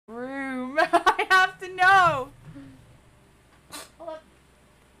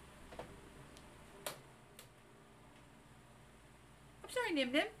Hi,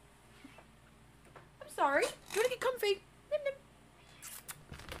 Nim Nim. I'm sorry. You want to get comfy? Nim Nim.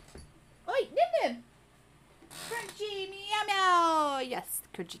 Oi, Nim Nim. Crunchy meow meow. Yes,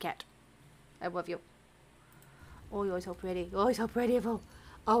 crunchy cat. I love you. Oh, you're so pretty. Oh, so beautiful.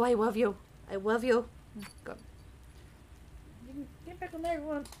 Oh, I love you. I love you. Go. Get back on there,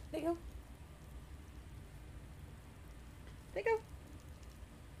 everyone. There you go. There you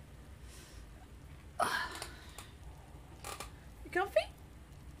go. You comfy?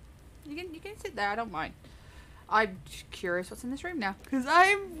 You can sit there. I don't mind. I'm just curious what's in this room now because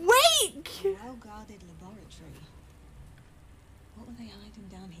I'm weak. A well-guarded laboratory. What were they hiding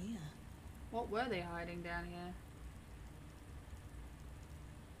down here? What were they hiding down here?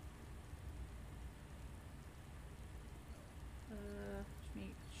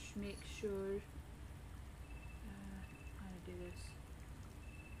 Make sure. How to do this?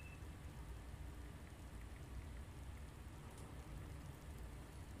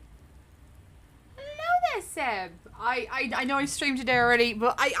 Hello there, Seb. I know I streamed today already,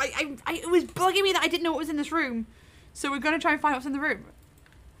 but it was bugging me that I didn't know what was in this room. So we're gonna try and find what's in the room.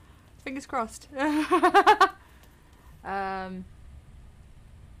 Fingers crossed.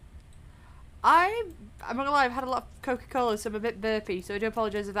 I'm not gonna lie, I've had a lot of Coca-Cola, so I'm a bit burpy, so I do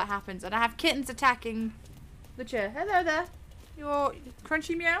apologise if that happens. And I have kittens attacking the chair. Hello there. Your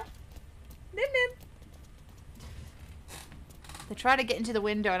crunchy meow? Nim Nim. They try to get into the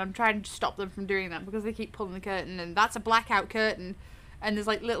window and I'm trying to stop them from doing that because they keep pulling the curtain, and that's a blackout curtain and there's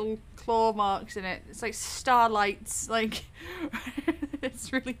like little claw marks in it. It's like starlights, like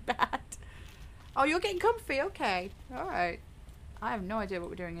it's really bad. Oh, you're getting comfy? Okay. Alright. I have no idea what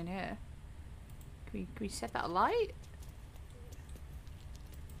we're doing in here. Can we set that alight?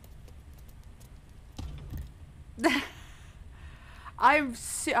 I was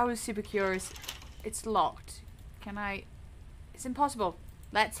super curious. It's locked. Can I? It's impossible.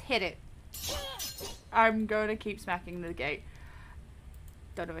 Let's hit it. I'm going to keep smacking the gate.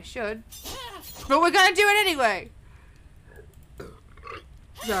 Don't know if I should. But we're going to do it anyway.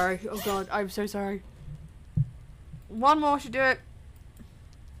 Sorry. Oh god, I'm so sorry. One more should do it.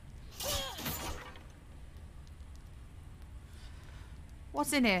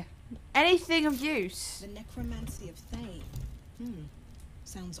 What's in here? Anything of use? The necromancy of Thane.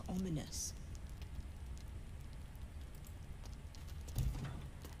 Sounds ominous.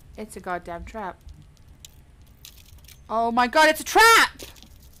 It's a goddamn trap. Oh my god, it's a trap!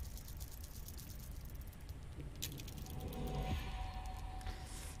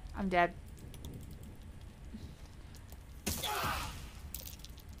 I'm dead.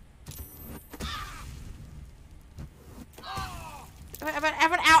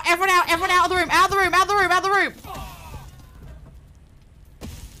 Everyone out of the room, out of the room, out of the room, out of the room!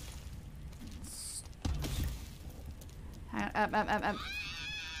 Hang on,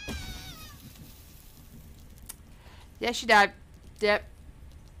 Yeah, she died. Yep.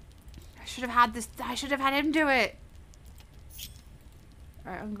 I should have had him do it.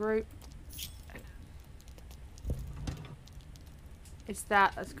 Alright, ungroup. It's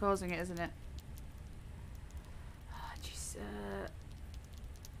that's causing it, isn't it? Oh, jeez.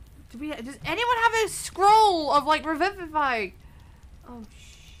 Does anyone have a scroll of like revivify? Oh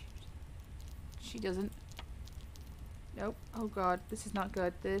shit. She doesn't. Nope. Oh god, this is not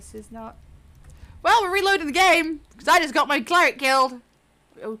good. This is not. Well, we're reloading the game because I just got my cleric killed.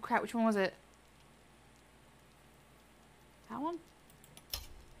 Oh crap! Which one was it? That one.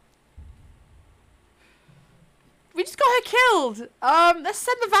 We just got her killed. Let's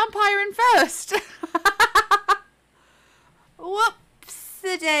send the vampire in first.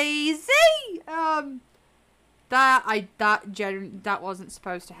 Whoopsie-daisy. That wasn't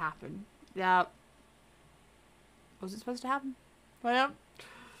supposed to happen. Yeah. Was it supposed to happen? Well.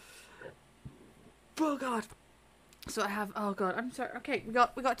 Oh god. So I have. Oh god. I'm sorry. Okay, we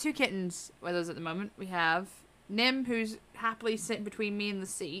got two kittens with us at the moment. We have Nim, who's happily sitting between me and the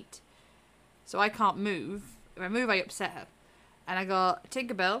seat, so I can't move. If I move, I upset her. And I got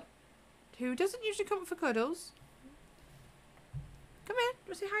Tinkerbell, who doesn't usually come up for cuddles. Come here. Do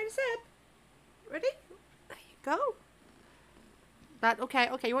you want to say hi to Seb? Ready? There you go.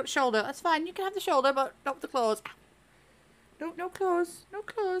 Okay, you want shoulder. That's fine. You can have the shoulder, but not the claws. No claws. No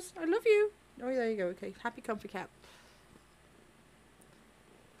claws. I love you. Oh, there you go. Okay. Happy comfy cat.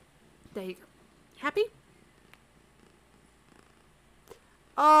 There you go. Happy?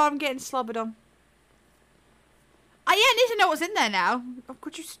 Oh, I'm getting slobbered on. Yeah, I need to know what's in there now. Oh,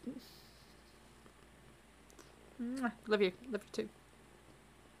 could you... Love you. Love you too.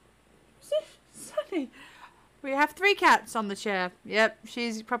 Sunny. We have 3 cats on the chair. Yep,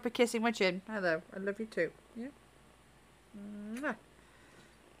 she's proper kissing my chin. Hello. I love you too. Yeah.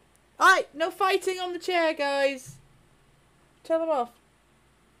 Alright, no fighting on the chair, guys. Tell him off.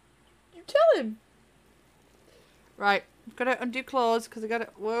 You tell him. Right, I've got to undo claws because I got to.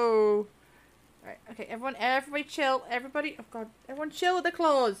 Whoa. Right, okay, everybody chill. Everybody, oh god, everyone chill with the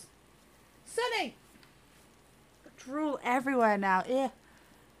claws. Sunny! Got drool everywhere now. Yeah.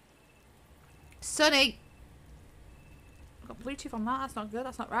 Sunny! I've got Bluetooth on that. That's not good.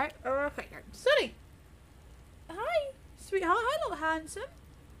 That's not right. Okay, Sunny! Hi, sweetheart. Hi, little handsome.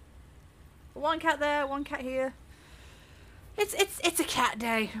 One cat there, one cat here. It's a cat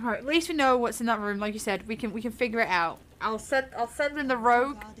day. Right, at least we know what's in that room. Like you said, we can figure it out. I'll send in the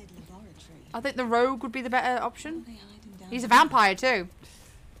rogue. I think the rogue would be the better option. He's a vampire too.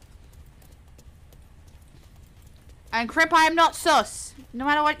 And Crip, I am not sus. No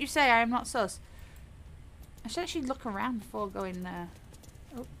matter what you say, I am not sus. I should actually look around before going there.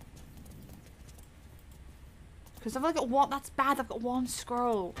 Oh. Because I've only got one. That's bad. I've got one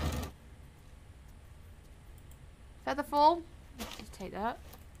scroll. Featherfall. Let's take that.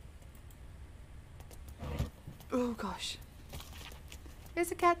 Oh gosh.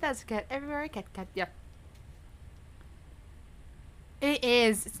 There's a cat. There's a cat. Everywhere a cat. Yeah. It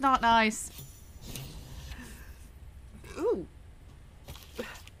is. It's not nice. Ooh.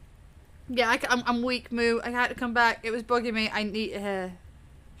 Yeah, I'm weak, Moo. I had to come back. It was bugging me. I need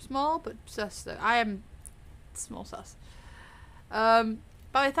small but sus though. I am small sus.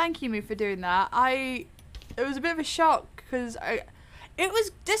 But thank you, Moo, for doing that. It was a bit of a shock because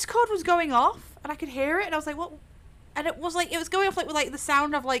Discord was going off and I could hear it and I was like, what? And it was going off with like the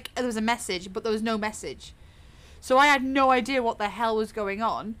sound of like there was a message, but there was no message. So I had no idea what the hell was going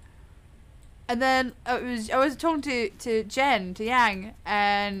on. And then I was talking to Yang,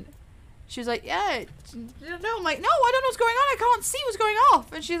 and she was like, yeah, no, I'm like, no, I don't know what's going on. I can't see what's going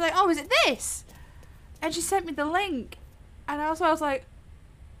off. And she's like, oh, is it this? And she sent me the link. And I was like,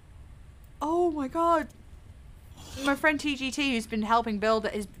 oh my god. My friend TGT, who's been helping build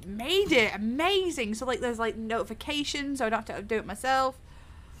it, has made it amazing. So like there's like notifications, so I don't have to do it myself.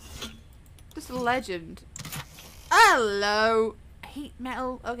 Just a legend. Hello. Heat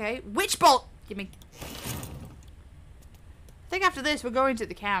metal. Okay. Witch bolt. Give me. I think after this we're going to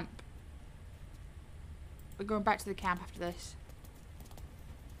the camp. We're going back to the camp after this.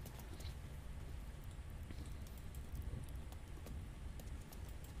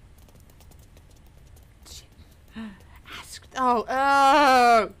 Ask.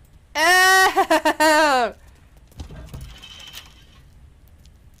 Oh.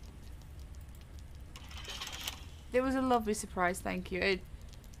 It was a lovely surprise, thank you. It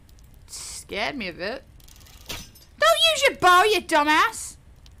scared me a bit. Don't use your bow, you dumbass!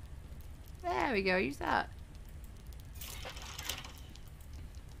 There we go, use that.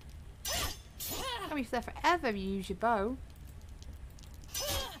 I'll be there forever if you use your bow.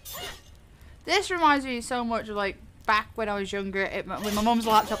 This reminds me so much of like back when I was younger with my mum's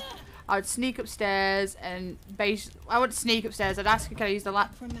laptop. I would sneak upstairs and I wouldn't sneak upstairs, I'd ask her can I use the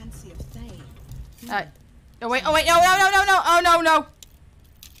laptop. Oh wait, no, oh no.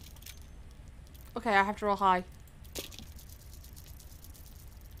 Okay, I have to roll high.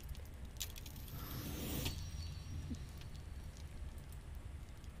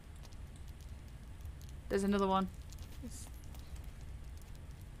 There's another one.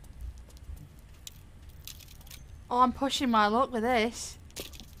 Oh, I'm pushing my luck with this.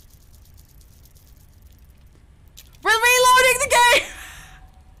 We're reloading the game!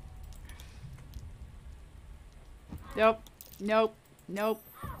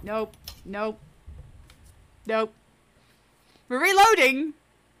 Nope. We're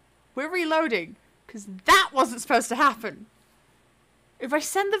reloading. Because that wasn't supposed to happen. If I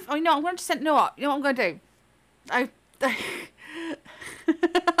send the... Oh, no, I'm going to send... No, you know what I'm going to do? I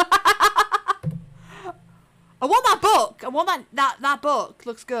want that book. I want that book.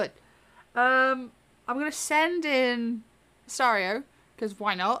 Looks good. I'm going to send in Astarion. Because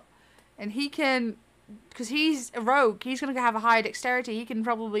why not? And he can... Because he's a rogue. He's going to have a high dexterity. He can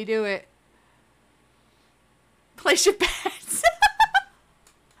probably do it. Place your bets.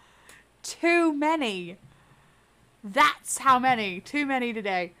 Too many. That's how many. Too many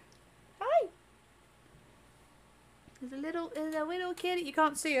today. Hi. There's a little kitty. You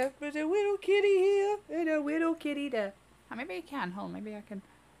can't see her. There's a little kitty here. And a little kitty there. Oh, maybe I can. Hold on. Maybe I can.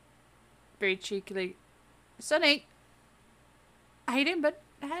 Very cheekily. Sunny. How you doing, bud?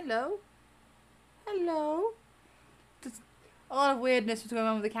 Hello. Hello. Just a lot of weirdness was going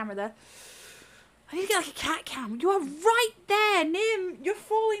on with the camera there. I need to get like a cat cam. You are right there, Nim. You're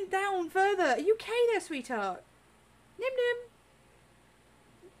falling down further. Are you okay there, sweetheart? Nim.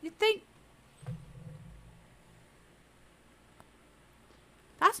 You think...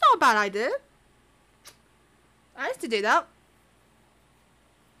 That's not a bad idea. I used to do that.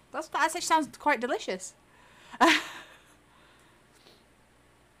 That actually sounds quite delicious. To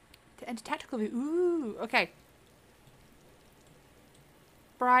enter tactical view. Ooh, okay.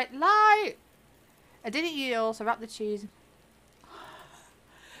 Bright light. I didn't eat it all, so wrap the cheese.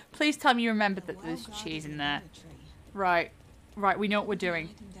 Please tell me you remember that there's cheese in there. Right. Right, we know what we're doing.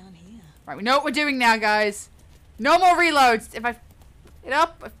 Right, we know what we're doing now, guys. No more reloads. If I... Get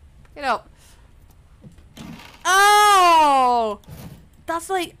up. Get up. Oh! That's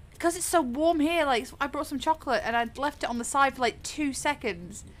like... Because it's so warm here, like, I brought some chocolate and I left it on the side for like 2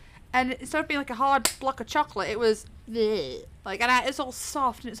 seconds. And instead of being like a hard block of chocolate, it was... Bleh. Like, and it's all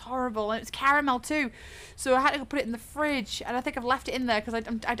soft and it's horrible. And it's caramel too. So I had to go put it in the fridge. And I think I've left it in there because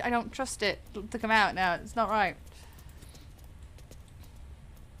I don't trust it to come out now. It's not right.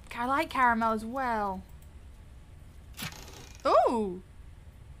 I like caramel as well. Ooh.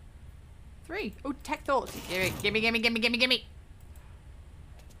 3. Oh, tech thoughts. Gimme.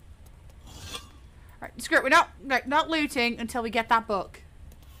 Right, screw it. We're not looting until we get that book.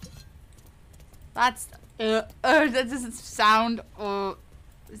 That's that doesn't sound.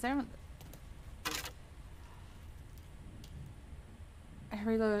 Is there? I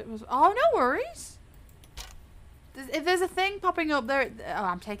reload. Oh, no worries. If there's a thing popping up there, oh,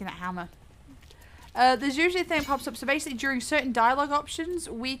 I'm taking that hammer. There's usually a thing that pops up. So basically, during certain dialogue options,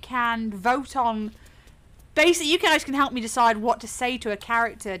 we can vote on. Basically, you guys can help me decide what to say to a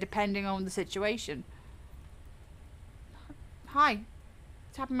character depending on the situation. Hi.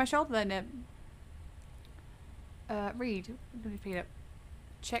 Tapping my shoulder there, Nip. Read. Repeat it.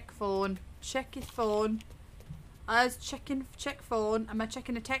 Check phone. Check your phone. I was checking. Check phone. Am I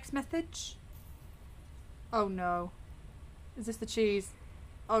checking a text message? Oh no. Is this the cheese?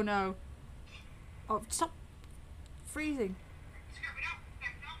 Oh no. Oh, stop freezing.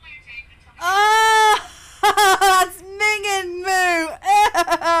 Oh! That's Ming and Moo!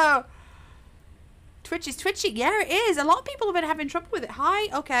 Oh! Twitch is twitchy. Yeah, it is. A lot of people have been having trouble with it.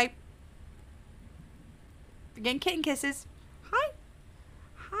 Hi. Okay. We're getting kitten kisses. Hi.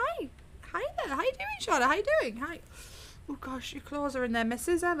 Hi. Hi there. How you doing, Charlotte? How you doing? Hi. Oh gosh, your claws are in there,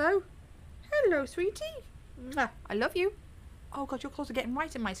 missus. Hello. Hello, sweetie. Mwah. I love you. Oh god, your claws are getting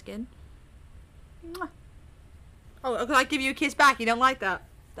right in my skin. Mwah. Oh, can I give you a kiss back? You don't like that?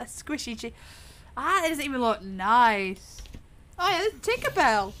 That's squishy. Ah, it doesn't even look nice. Oh yeah, there's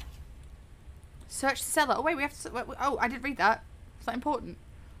Tinkerbell. Search the cellar. Oh wait, we have to. Oh, I didn't read that. Is that important?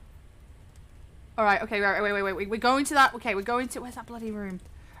 All right. Okay. Right. Wait. We're going to that. Okay. We're going to. Where's that bloody room?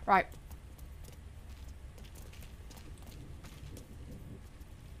 Right.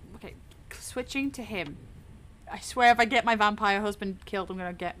 Okay. Switching to him. I swear, if I get my vampire husband killed, I'm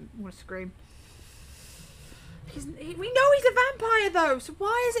gonna scream. We know he's a vampire though, so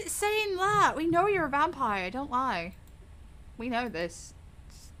why is it saying that? We know you're a vampire, don't lie. We know this.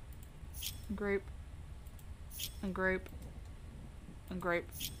 Group. And group. And group.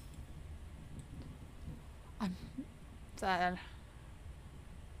 I'm sad.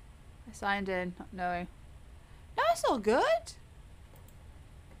 I signed in, not knowing. No, it's all good.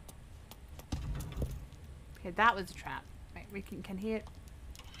 Okay, that was a trap. Right, we can hear it.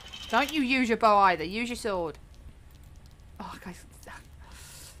 Don't you use your bow either, use your sword. Oh, guys.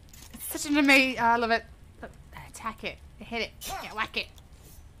 It's such an amazing... I love it. Attack it. Hit it. Yeah, whack it.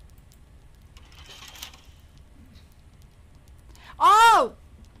 Oh!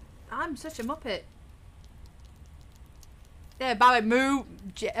 I'm such a muppet. Yeah, by the way,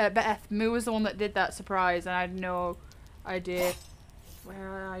 Moo was the one that did that surprise, and I had no idea. Where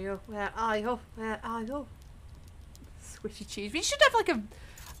are you? Where are you? Where are you? Squishy cheese. We should have like a...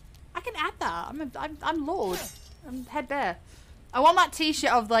 I can add that. I'm Lord. I'm head bear. I want that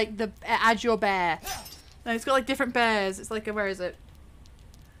T-shirt of like the add your bear. And it's got like different bears. It's like a, where is it?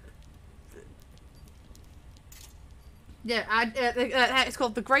 Yeah, it's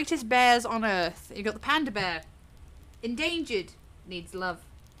called the greatest bears on earth. You got the panda bear, endangered, needs love.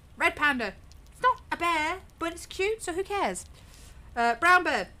 Red panda, it's not a bear, but it's cute, so who cares? Brown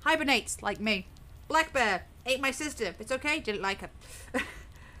bear, hibernates like me. Black bear, ate my sister. It's okay, didn't like her.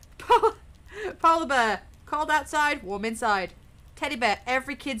 Polar bear, cold outside, warm inside. Teddy bear,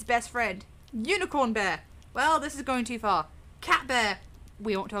 every kid's best friend. Unicorn bear, well, this is going too far. Cat bear,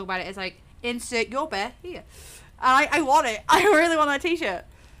 we won't talk about it. It's like, insert your bear here. I want it. I really want that T-shirt.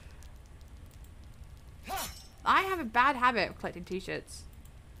 I have a bad habit of collecting T-shirts.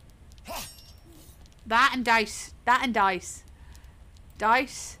 That and dice. That and dice.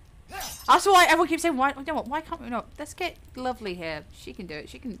 Dice. That's why everyone keeps saying, why can't we? No, let's get Lovely here. She can do it.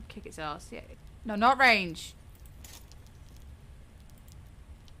 She can kick its ass. Yeah. No, not range.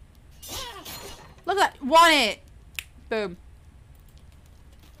 Look at that. Want it. Boom.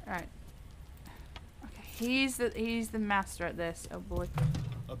 Alright. Okay, he's the master at this. Oh boy.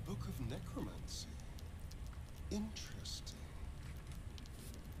 A book of necromancy. Interesting.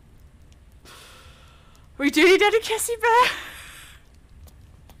 We do need a Kissy Bear.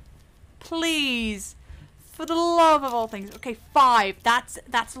 Please. For the love of all things. Okay, 5.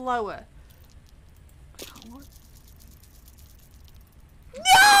 That's lower.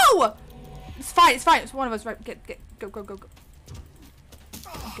 No! It's fine, it's fine. It's one of us. Right, go. Get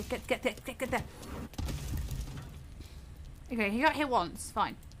there. Okay, he got hit once.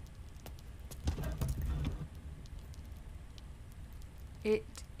 Fine. It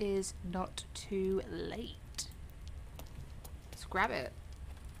is not too late. Let's grab it.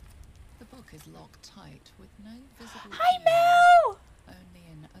 The book is locked tight with no visible Hi, key, Mel! only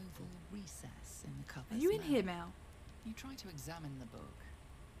an oval recess in the cover. Are you in here, Mel? You try to examine the book,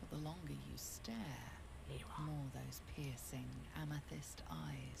 but the longer you stare, the more those piercing amethyst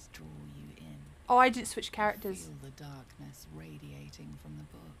eyes draw you in. Oh, I didn't switch characters. Feel the darkness radiating from the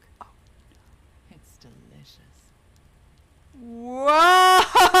book. Oh. It's delicious. Whoa!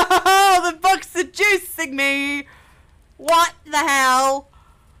 The book's seducing me! What the hell?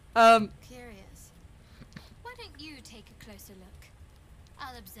 Curious. Why don't you take a closer look?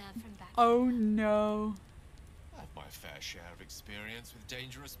 I'll observe from back. Oh no. I've my fair share of experience with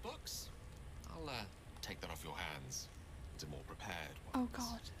dangerous books. I'll take that off your hands. To more prepared ones. Oh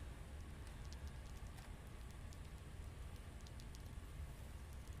god.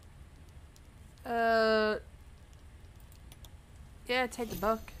 Yeah, take the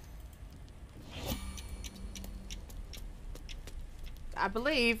book. I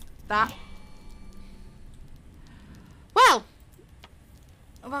believe that. Well,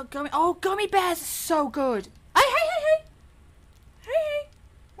 gummy bears are so good. Hey!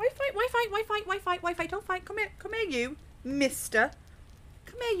 Why fight? Don't fight. Come here, you, Mister.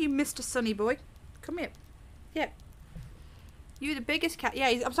 Come here, you, Mister Sunny Boy. Come here. Yeah. You the biggest cat. Yeah,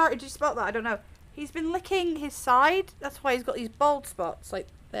 I'm sorry. Did you spot that? I don't know. He's been licking his side. That's why he's got these bald spots, like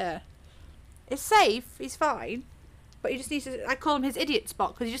there. It's safe. He's fine. But he just needs to... I call him his idiot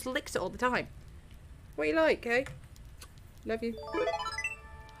spot because he just licks it all the time. What you like, eh? Love you.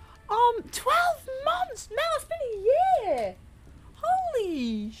 12 months! Mel, it's been a year!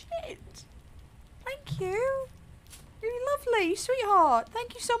 Holy shit! Thank you. You're lovely, sweetheart.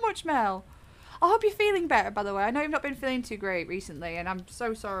 Thank you so much, Mel. I hope you're feeling better, by the way. I know you've not been feeling too great recently, and I'm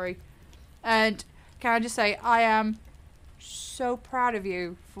so sorry. And can I just say, I am so proud of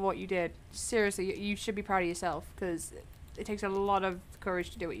you for what you did. Seriously, you should be proud of yourself, because it takes a lot of courage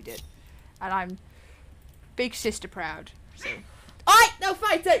to do what you did. And I'm big sister proud. So. Alright, no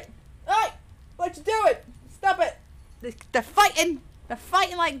fighting! Alright, what you doing? Stop it! They're fighting! They're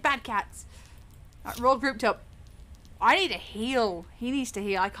fighting like bad cats. Alright, we're all grouped up. I need to heal. He needs to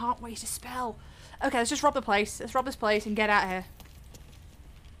heal. I can't waste a spell. Okay, let's just rob the place. Let's rob this place and get out of here.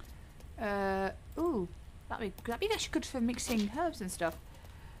 Ooh. That'd be actually good for mixing herbs and stuff.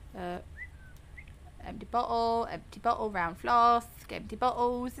 Empty bottle, round flask, empty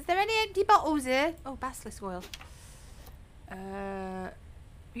bottles. Is there any empty bottles here? Oh, basilisk oil.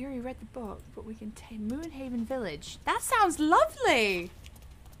 We already read the book, but we can take Moonhaven Village. That sounds lovely!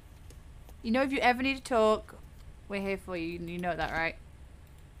 You know, if you ever need to talk, we're here for you. You know that, right?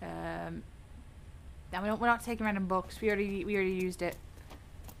 Now we're not taking random books. We already used it.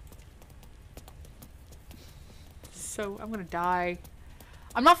 So I'm gonna die.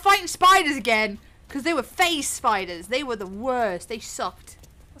 I'm not fighting spiders again, because they were phase spiders. They were the worst. They sucked.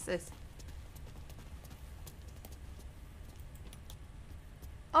 What's this?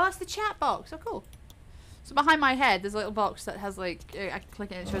 Oh, that's the chat box. Oh, cool. So behind my head, there's a little box that has like I can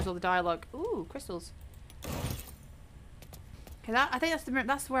click it and it shows all the dialogue. Ooh, crystals. Okay, I think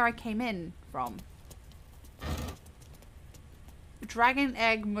that's where I came in from. Dragon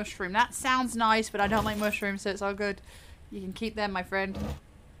egg mushroom. That sounds nice, but I don't like mushrooms, so it's all good. You can keep them, my friend.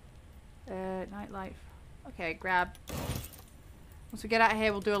 Nightlife. Okay, grab. Once we get out of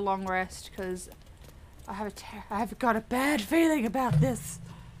here, we'll do a long rest because I have got a bad feeling about this.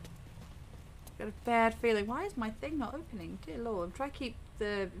 Got a bad feeling. Why is my thing not opening? Dear Lord, I'm trying to keep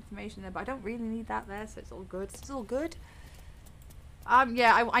the information there, but I don't really need that there, so it's all good. It's all good.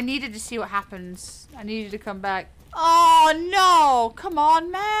 Yeah, I needed to see what happens. I needed to come back. Oh no! Come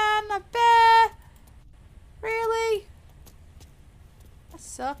on, man! A bear! Really? That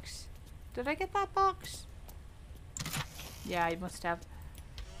sucks. Did I get that box? Yeah, I must have.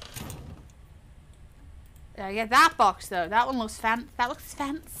 Yeah, that box though. That one looks that looks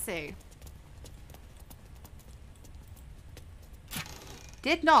fancy.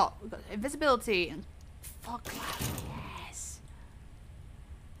 Did not. We got invisibility and fog cloud. Yes.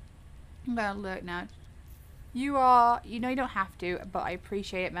 I'm gonna look now. You are, you know, you don't have to, but I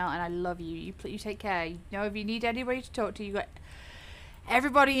appreciate it, Mel, and I love you. You take care. You know, if you need anybody to talk to, you got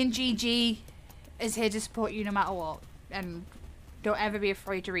everybody in GG is here to support you no matter what, and don't ever be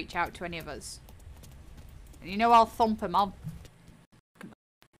afraid to reach out to any of us. And you know, I'll thump him.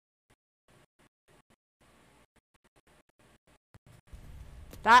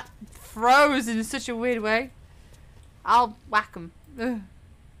 That froze in such a weird way. I'll whack him. Ugh.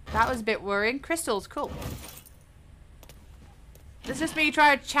 That was a bit worrying. Crystals, cool. This is just me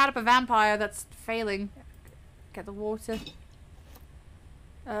trying to chat up a vampire that's failing. Get the water.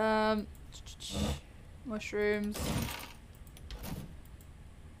 Mushrooms.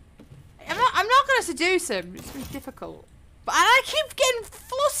 I'm not gonna seduce him. It's really difficult. But I keep getting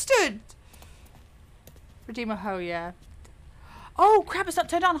flustered. Redeemer, oh yeah. Oh crap! It's not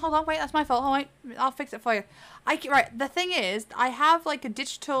turned on. Hold on, wait. That's my fault. Hold on, wait. I'll fix it for you. Right. The thing is, I have like a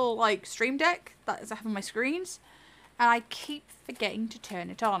digital like stream deck that is I have on my screens, and I keep forgetting to turn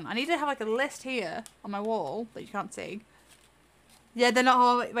it on. I need to have like a list here on my wall that you can't see. Yeah, they're not.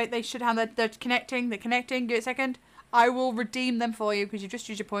 Oh, wait, they should have. They're connecting. They're connecting. Give it a second. I will redeem them for you because you've just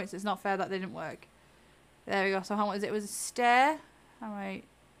used your points. It's not fair that they didn't work. There we go. So how was it? It was a stair. All right.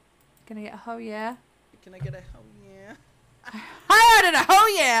 Gonna get a oh yeah. Can I get a oh yeah? I added a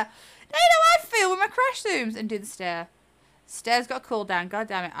oh yeah. Now you know how I feel with my crash zooms and do the stair. Stair's got a cooldown. God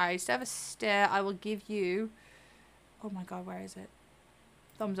damn it! I used to have a stair. I will give you. Oh my god, where is it?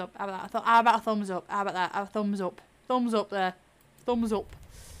 Thumbs up. How about that? How about a thumbs up? How about that? A thumbs up. Thumbs up there. Thumbs up.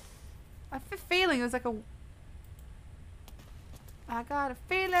 I have a feeling there's like a. I got a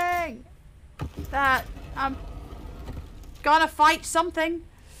feeling that I'm gonna fight something.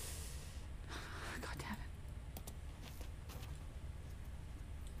 God damn it.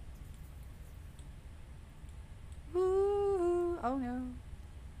 Ooh, oh no.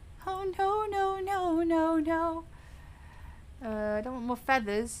 Oh no, no, no, no, no. I don't want more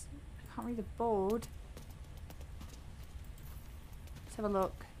feathers. I can't read the board. Let's have a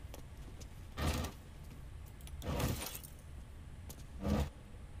look.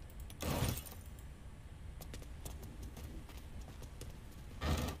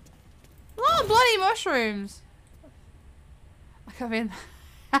 Oh, bloody mushrooms! I come in.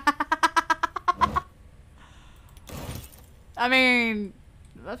 I mean,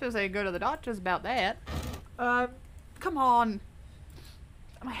 let's just say go to the doctors about that. Come on.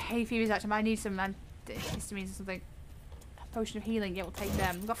 My hay fever's actually. I need some antihistamines or something. A potion of healing. Yeah, we'll take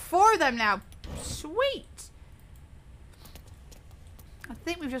them. We've got 4 of them now. Sweet. I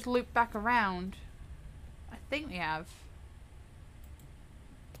think we've just looped back around. I think we have.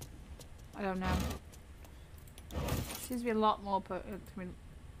 I don't know. Seems to be a lot more. I mean,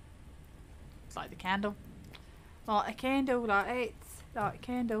 it's like the candle. Like a candle. Like it's like a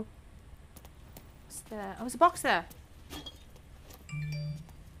candle. What's there? Oh, there's a box there.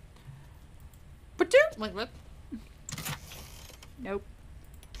 But wait, what? Nope.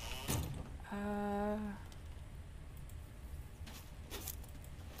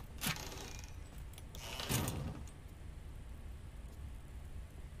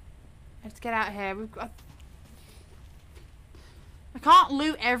 Let's get out of here. We've got. I can't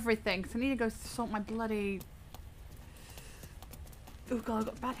loot everything, so I need to go sort my bloody. Oh god, I've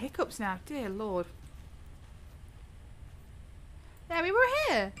got bad hiccups now. Dear lord. Yeah, we were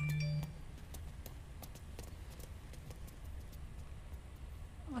here.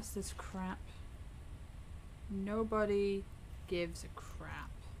 What's this crap? Nobody gives a crap.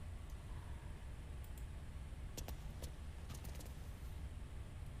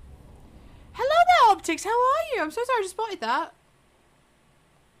 Hello there, Optics. How are you? I'm so sorry I just spotted that.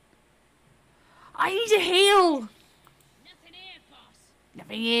 I need to heal. Nothing here, boss.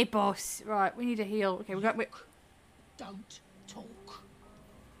 Nothing here, boss. Right, we need to heal. Okay, we got. Don't talk.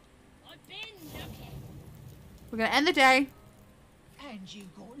 I've been looking. We're gonna end the day. And you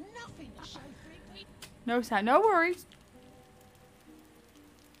got nothing to show for it. No sound. No worries.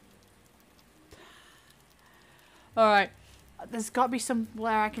 All right. There's got to be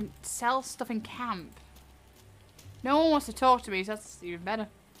somewhere I can sell stuff in camp. No one wants to talk to me, so that's even better.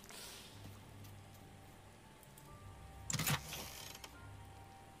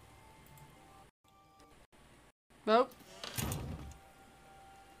 Well.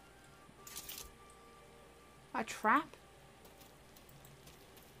 A trap?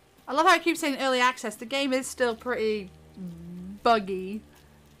 I love how I keep saying early access. The game is still pretty buggy.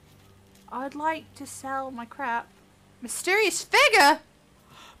 I'd like to sell my crap. Mysterious figure?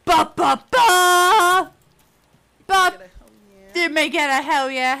 Ba ba ba! Ba You may get a hell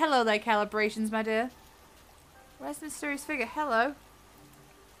yeah. Hello there, calibrations, my dear. Where's the mysterious figure? Hello.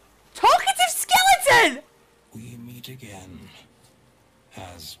 Talkative skeleton! We meet again,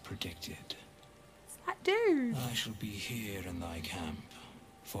 as predicted. What's that dude? I shall be here in thy camp,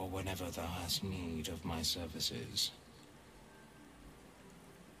 for whenever thou hast need of my services.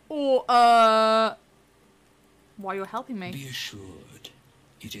 Or, why you're helping me? Be assured,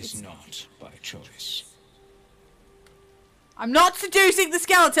 it is not by choice. I'm not seducing the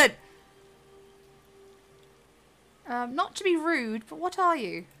skeleton! Not to be rude, but what are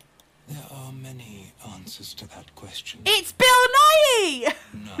you? There are many answers to that question. It's Bill Nighy!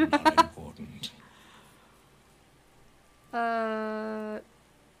 None are important.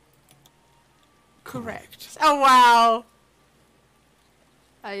 Correct. Oh, wow.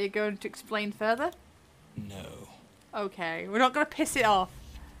 Are you going to explain further? No. Okay, we're not going to piss it off.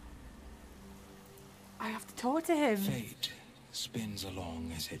 I have to talk to him. Fate spins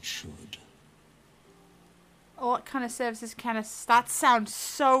along as it should. What kind of services can a... That sounds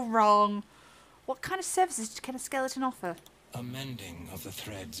so wrong. What kind of services can a skeleton offer? A mending of the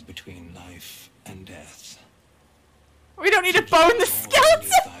threads between life and death. We don't need to bone the skeleton!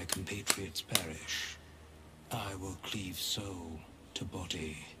 Should thy compatriots perish, I will cleave soul to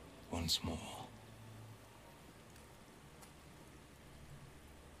body once more.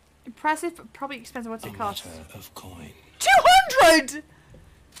 Impressive, but probably expensive. What's it cost? A matter of coin. 200!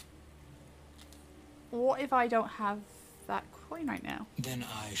 What if I don't have that coin right now? Then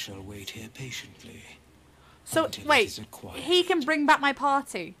I shall wait here patiently. So, until it wait, is acquired. he can bring back my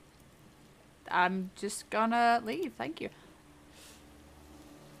party. I'm just gonna leave, thank you.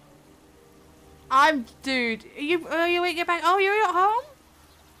 Dude, are you waiting back? Oh, you're at home?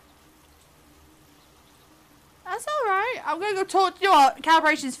 That's alright. I'm gonna go talk to your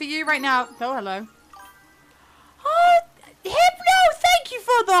calibrations for you right now. Oh, hello. Oh, Hypno, thank you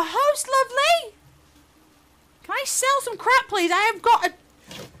for the host, lovely. Can I sell some crap, please? I have got an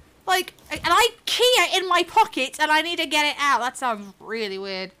IKEA in my pocket and I need to get it out. That sounds really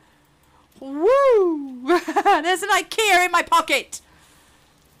weird. Woo! There's an IKEA in my pocket.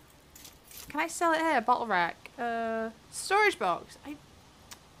 Can I sell it here? Bottle rack. Storage box. I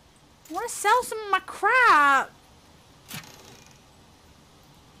want to sell some of my crap.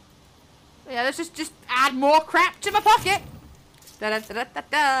 Yeah, let's just add more crap to my pocket. Da da da da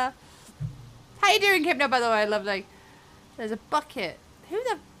da. How you doing, Hypno, by the way? Lovely. There's a bucket. Who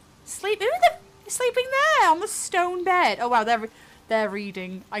the is sleeping there on the stone bed? Oh wow, they're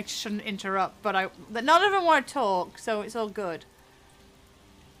reading. I shouldn't interrupt, but none of them want to talk, so it's all good.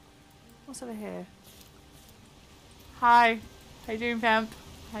 What's over here? Hi. How you doing, vamp?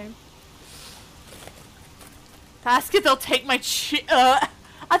 Hi. Ask if they'll take my cheese.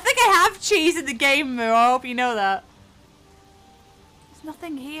 I think I have cheese in the game, Moo. I hope you know that. There's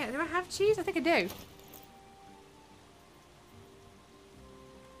nothing here. Do I have cheese? I think I do.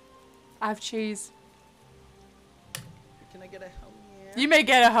 I have cheese. Can I get a hell yeah? You may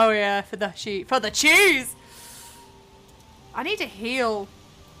get a hell yeah for the cheese. I need to heal.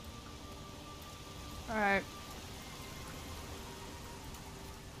 Alright.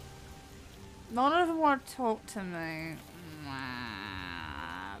 None of them want to talk to me.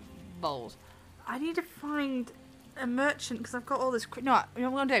 Balls. I need to find a merchant because I've got all this. No, you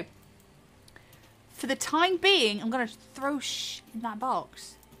know what I'm gonna do? For the time being, I'm gonna throw in that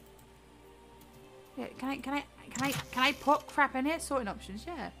box. Yeah, can I put crap in here? Sorting options,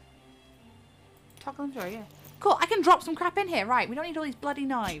 yeah. Toggle them through, yeah. Cool, I can drop some crap in here. Right, we don't need all these bloody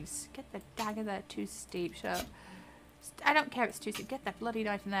knives. Get the dagger there, too steep, shut up. I don't care if it's too steep. Get that bloody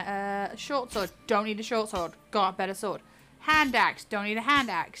knife in there. A short sword. Don't need a short sword. Got a better sword. Hand axe. Don't need a hand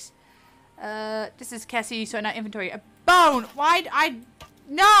axe. This is Cassie, so in our inventory. A bone. Why'd I...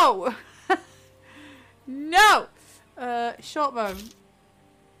 No! No! Short bone.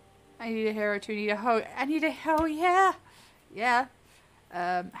 I need a hero too. Need a hoe. I need a hoe, yeah. Yeah.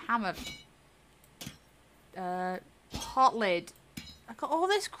 Hammer. Pot lid. I got all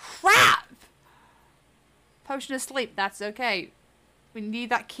this crap! Potion of sleep, that's okay. We need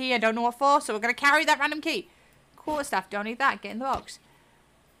that key, I don't know what for, so we're going to carry that random key. Quarterstaff, don't need that, get in the box.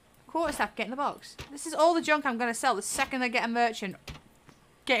 Quarterstaff, get in the box. This is all the junk I'm going to sell the second I get a merchant.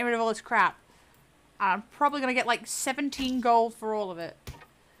 Getting rid of all this crap. And I'm probably going to get like 17 gold for all of it.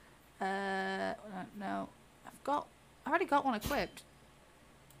 No. I've already got one equipped.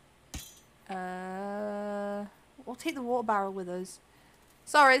 We'll take the water barrel with us.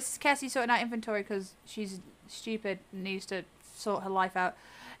 Sorry, this is Cassie sorting out inventory because she's stupid and needs to sort her life out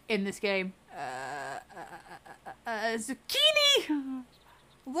in this game. Zucchini!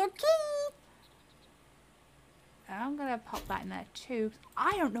 Zucchini! I'm gonna pop that in there too.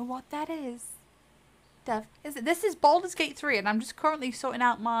 I don't know what that is. This is Baldur's Gate 3, and I'm just currently sorting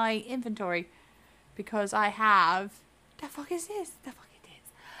out my inventory because I have. The fuck is this? The fuck it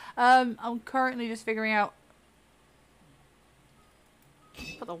is. I'm currently just figuring out.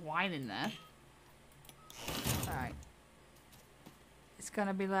 Put the wine in there. All right. It's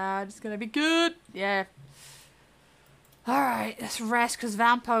gonna be loud. It's gonna be good. Yeah. Alright, let's rest because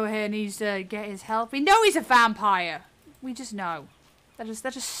Vampo here needs to get his health. We know he's a vampire. We just know. They're just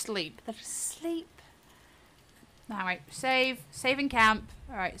sleep. They're just sleep. Alright, save. Save in camp.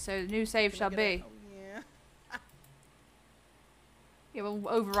 Alright, so the new save shall be. Yeah. Yeah, we'll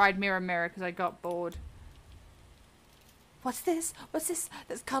override Mirror Mirror because I got bored. What's this? What's this?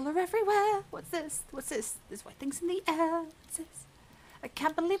 There's colour everywhere. What's this? What's this? There's white things in the air. What's this? I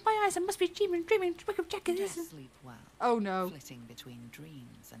can't believe my eyes. I must be dreaming. Wake up, Jack. Don't sleep well. Oh no. Flitting between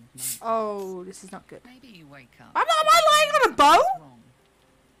dreams and nightmares. Oh, this is not good. Maybe you wake up. Am I lying on a boat? What's wrong?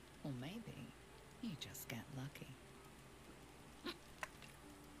 Or maybe you just get lucky.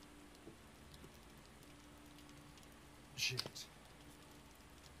 Shit.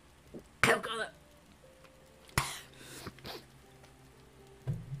 Oh god.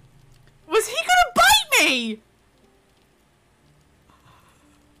 Was he gonna bite me?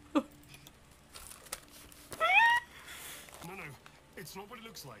 No, it's not what it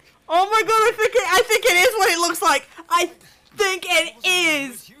looks like. Oh my god, I think it is what it looks like. I think it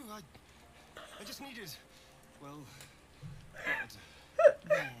is. You, I just needed, well,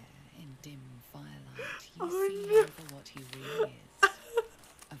 There, in dim firelight, you Oh, see no. over what he really is.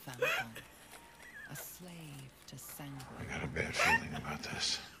 A vampire. A slave to sanguine. I got a bad feeling about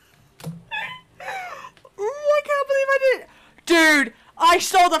this. Oh, I can't believe I did it. Dude, I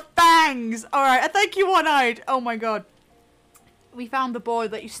saw the fangs. Alright, I think you one-eyed. Oh my god. We found the boy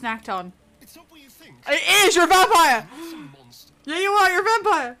that you snacked on. it's not what you think. It is, you're a vampire. I'm not some monster. Yeah, you are, you're a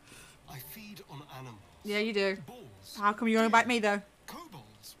vampire. I feed on animals. Yeah, you do. Balls. How come you're gonna bite me though?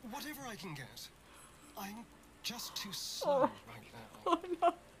 Kobolds. Whatever I can get. I'm just too slow right now. Oh no.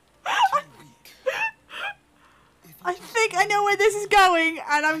 Too weak. If I just think I know where this is going,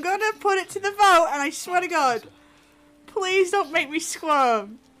 and I'm gonna put it to the vote, and I swear to God, please don't make me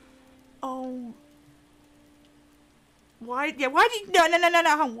squirm. Oh. Why? Yeah, why did you...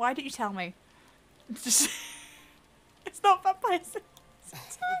 No, why did you tell me? It's just... It's not vampires. At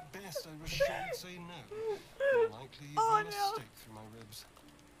best, I was sure you'd say no. More likely you'd Oh, run a no. stake through my ribs.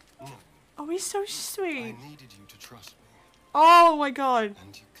 No, Oh, he's so I sweet. needed you to trust me, Oh my God.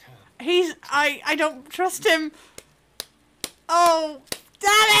 and you can. He's... I don't trust him. Oh,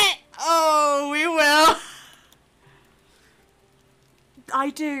 damn it. Oh, we will. I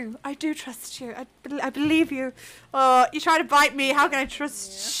do trust you. I believe you. Oh, you try to bite me. How can I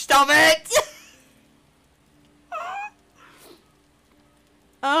trust? Stop it.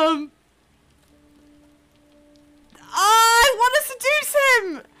 I want to seduce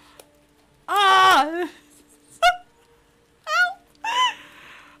him. Ah.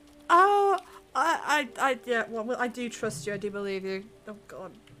 Oh, yeah. Well, I do trust you. I do believe you. Oh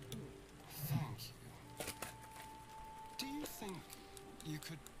God. Thank you. Do you think you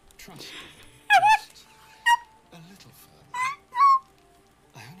could trust me just a little further?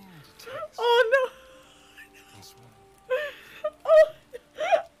 I only need a taste. Oh no. As well. Oh.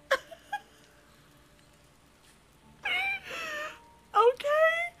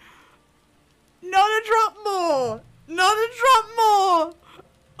 Okay. Not a drop more. Not a drop more.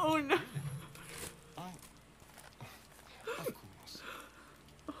 Oh no. Of course.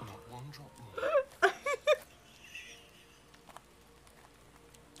 Not one drop more.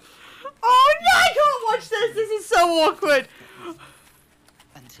 Oh no, I can't watch this. This is so awkward.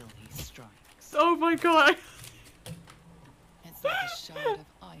 Until he strikes. Oh my God. It's like a shard of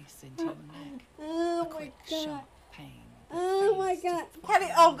ice into your neck. Oh A quick, sharp pain. that Oh my fades to God. quiet.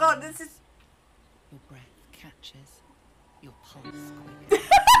 Kenny, oh God, this is... Your breath catches. Your pulse quickens.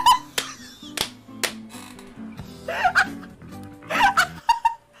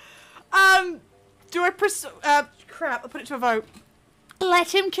 Do I crap, I'll put it to a vote.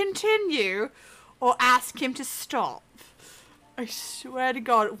 Let him continue or ask him to stop? I swear to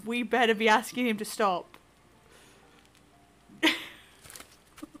God, we better be asking him to stop.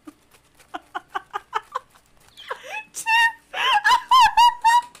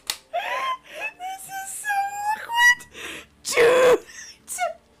 This is so awkward. Dude.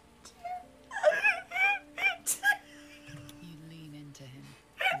 You lean into him,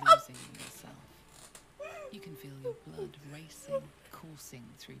 losing yourself. You can feel your blood racing, coursing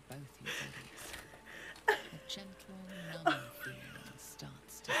through both your bodies. A gentle, numbing feeling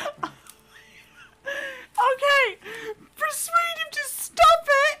starts to spread. Okay. Persuade him to stop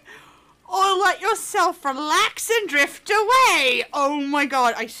it! Or let yourself relax and drift away! Oh my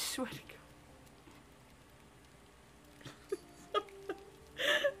god, I swear to god.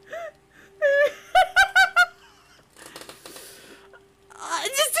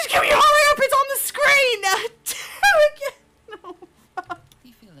 Just can we hurry up? It's on the screen! No.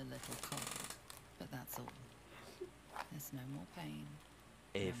 You feel a little cold, but that's all. There's no more pain.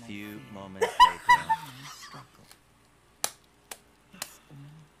 A no few more fear, moments later. no struggle. It's all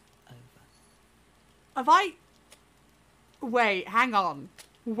over. Have I... Wait, hang on.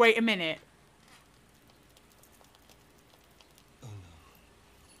 Wait a minute. Oh no.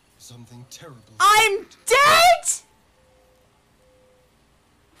 Something terrible. I'm dead?!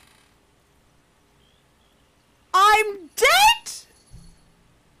 I'm dead?!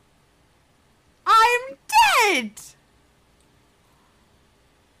 I'm dead!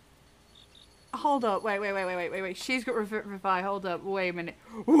 Hold up, wait. She's got revive. Hold up, wait a minute.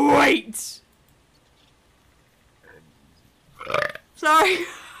 Wait! Sorry.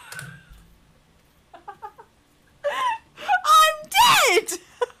 I'm dead!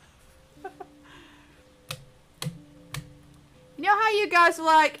 You know how you guys are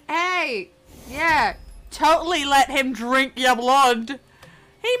like, hey, yeah, totally let him drink your blood.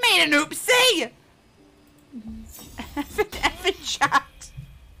 He made an oopsie! Effing chat.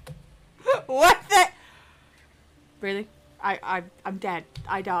 What the? Really? I'm dead.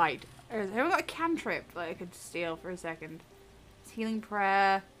 I died. Have I got a cantrip that I could steal for a second? It's healing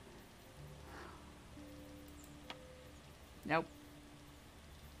prayer. Nope.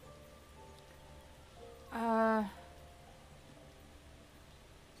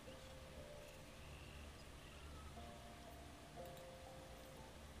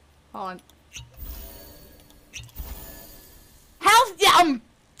 Hold on. Health yum!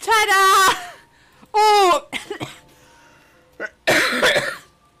 Ta-da! Oh!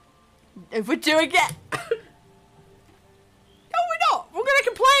 If we're doing it... No, we're not! We're gonna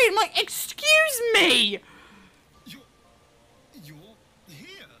complain! Like, excuse me! You're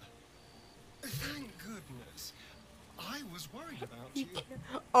here. Thank goodness. I was worried about you.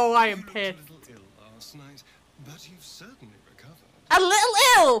 Oh, I am You looked pissed. a little ill last night, but you've certainly recovered. A little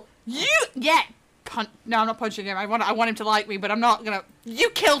ill! You... Yeah. No, I'm not punching him. I want him to like me, but I'm not gonna... You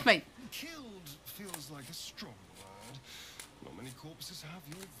killed me! Killed feels like a strong word. Not many corpses have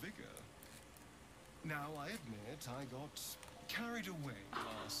your vigor. Now, I admit I got carried away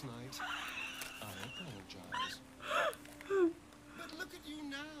last night. I apologize. But look at you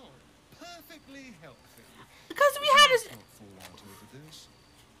now. Perfectly healthy. Because we had Let's a... not fall out over this.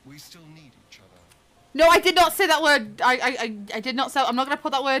 We still need each other. No, I did not say that word. I did not say... I'm not gonna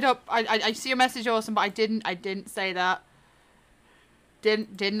put that word up. I see your message, awesome, but I didn't say that.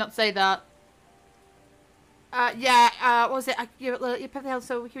 Did not say that. Yeah, what was it? You're perfectly healthy,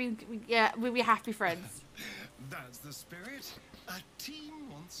 so we have to be friends. That's the spirit. A team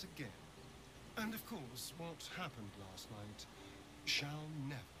once again. And of course, what happened last night shall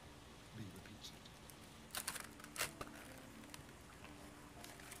never be repeated.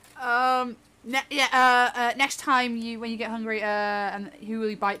 Next time when you get hungry, and who will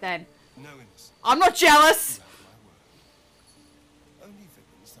you bite then? No innocence. I'm not jealous! You have my word. Only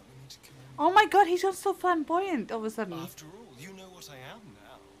villains that we need to kill. Oh my god, he's so flamboyant all of a sudden. After all, you know what I am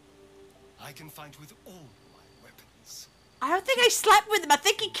now. I can fight with all my weapons. I don't think I slept with him. I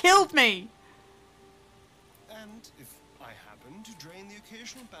think he killed me. And if I happen to drain the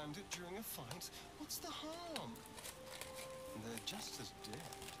occasional bandit during a fight, what's the harm? They're just as dead.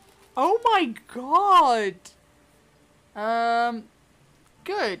 Oh my god.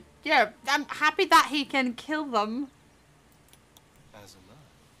 Good. Yeah, I'm happy that he can kill them. As am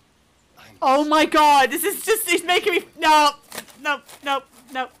I. Oh my god, this is just, he's making me, no. I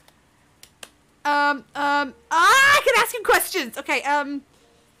can ask him questions. Okay, how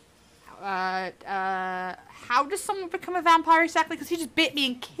does someone become a vampire exactly? Because he just bit me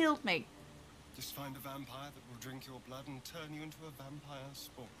and killed me. Just find a vampire that will drink your blood and turn you into a vampire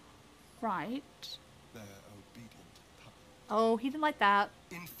spawn. Right. They're obedient puppets. Oh, he didn't like that.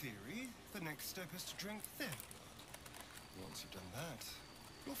 In theory, the next step is to drink their blood. Once you've done that,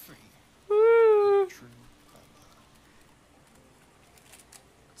 you're free. Woo. True vampire.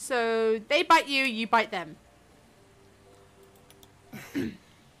 So, they bite you, you bite them.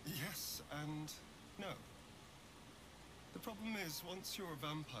 Yes and no. The problem is, once you're a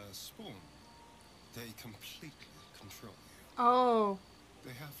vampire spawn, they completely control you. Oh.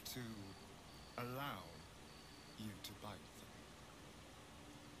 They have to allow you to bite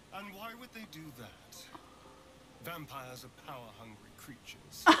them. And why would they do that? Vampires are power-hungry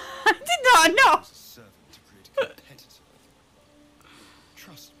creatures. I did not know. As a servant to create competitor.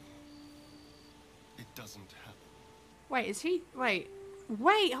 Trust me, it doesn't happen. Wait, is he?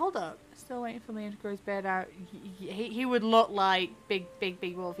 Wait, hold up. Still waiting for Liam to grow his beard out. He would look like big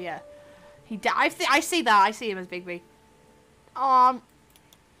wolf. Yeah, I see that. I see him as Big B. Why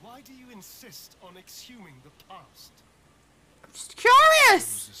do you insist on exhuming the past? I'm just I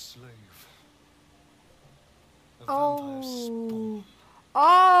curious. was a slave. A vampire Oh. spawn,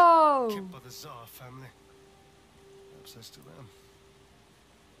 Oh. kept by the Tsar family. Perhaps I still am.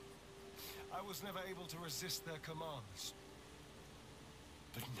 I was never able to resist their commands.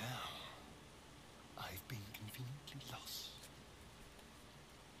 But now, I've been conveniently lost.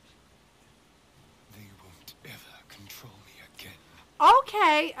 They won't ever control me again.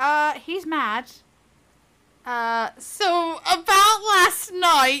 Okay. He's mad. So about last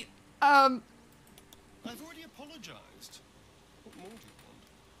night. I've already apologized. What more do you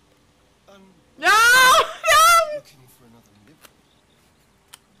want? No. Looking for another nibble.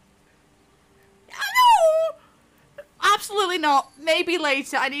 No. Absolutely not. Maybe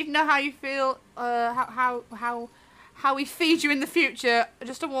later. I need to know how you feel. How we feed you in the future.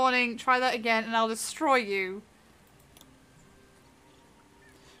 Just a warning. Try that again, and I'll destroy you.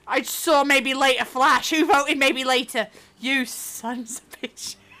 I saw maybe later Flash. Who voted maybe later? You sons of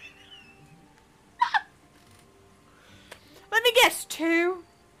bitch. Let me guess, 2.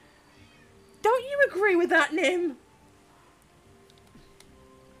 Don't you agree with that, Nim?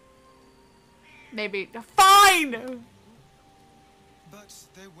 Maybe. Fine! But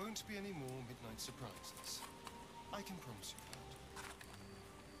there won't be any more midnight surprises. I can promise you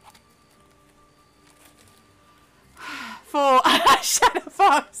that. 4. Shadow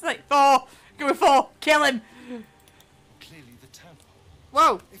Fox. Like 4. Go with 4. Kill him. Clearly the tadpole.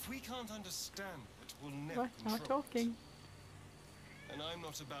 Whoa. If we can't understand it, we'll never What am I control it. talking? And I'm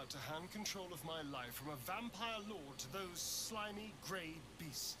not about to hand control of my life from a vampire lord to those slimy grey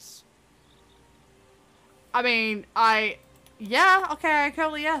beasts. I mean, yeah, okay,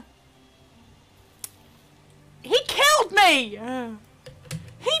 totally, yeah. He killed me!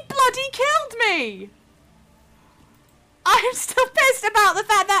 He bloody killed me! I'm still pissed about the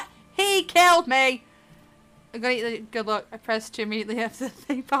fact that he killed me! I'm gonna eat the good luck. I pressed 2 immediately after the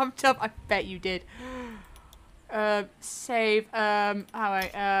thing popped up. I bet you did. Save,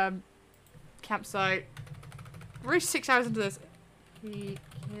 alright, campsite. We're 6 hours into this. He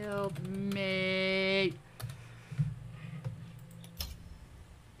killed me.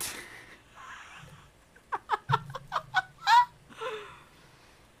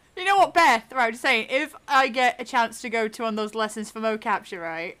 You know what, Beth? Right, I'm just saying, if I get a chance to go to one of those lessons for mocapture,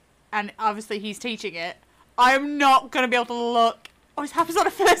 right, and obviously he's teaching it, I'm not going to be able to look. Oh, this happens on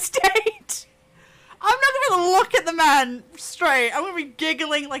a first date. I'm not going to be able to look at the man straight. I'm going to be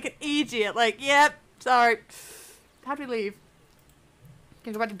giggling like an idiot. Like, yep, sorry. How do we leave?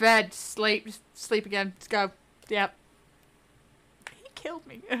 Can go back to bed, sleep, just sleep again. Let's go. Yep. He killed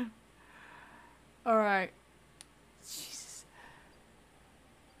me. Alright. Jesus.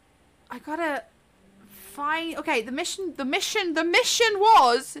 I gotta find... Okay, the mission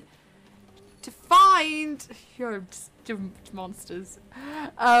was to find... You're monsters.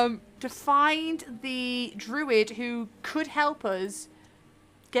 To find the druid who could help us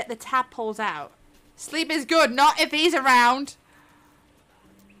get the tadpoles out. Sleep is good, not if he's around.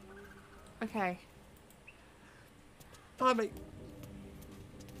 Okay. Bobby.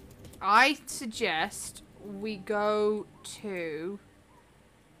 I suggest we go to...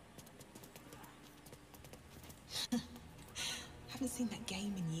 Haven't seen that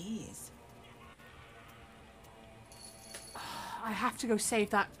game in years. I have to go save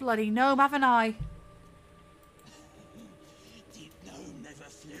that bloody gnome, haven't I? The gnome never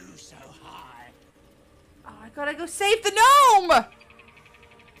flew so high. Oh, I gotta go save the gnome! Are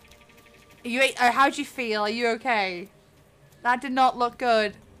you, how'd you feel? Are you okay? That did not look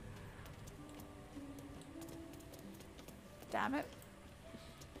good. Damn it.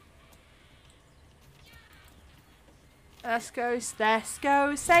 Let's go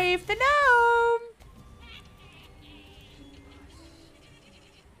save the gnome!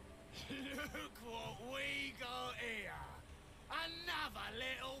 Look what we got here. Another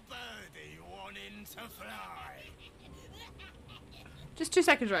little birdie wanting to fly. Just 2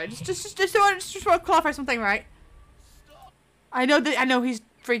 seconds, right? Just want to clarify something, right? I know he's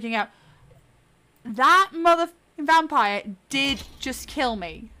freaking out. That motherfucking vampire did just kill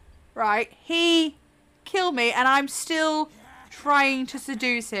me, right? He killed me, and I'm still trying to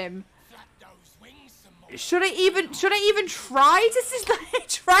seduce him. Should I even try to try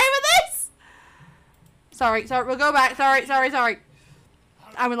with this? Sorry, we'll go back. Sorry.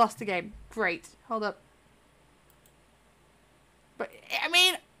 And we lost the game. Great. Hold up. I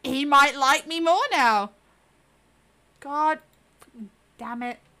mean, he might like me more now. God damn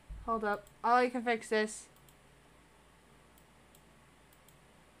it. Hold up. I can fix this.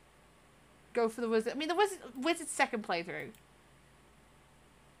 Go for the wizard. I mean, the wizard's second playthrough.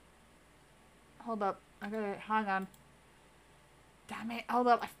 Hold up. I gotta, hang on. Damn it. Hold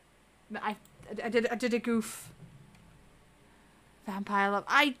up. I did a goof. Vampire love.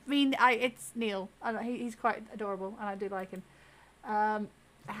 I mean, it's Neil. He's quite adorable, and I do like him. Ow.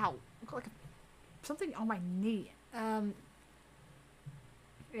 I've got like something on my knee.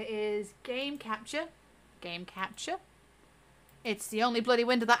 It is game capture. Game capture. It's the only bloody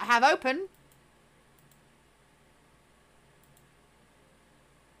window that I have open.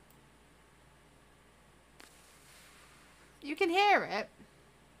 You can hear it.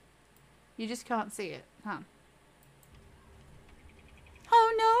 You just can't see it, huh?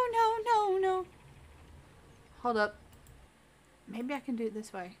 Oh, no, no, no, no. Hold up. Maybe I can do it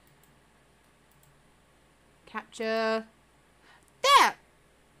this way. Capture. There!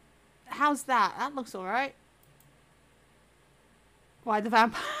 How's that? That looks alright. Why the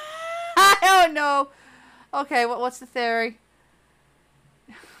vampire? I don't know. Okay, what's the theory?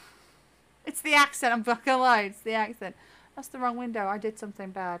 It's the accent, I'm not gonna lie. It's the accent. That's the wrong window. I did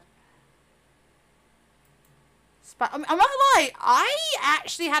something bad. I'm not gonna lie. I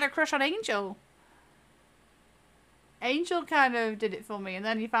actually had a crush on Angel. Angel kind of did it for me, and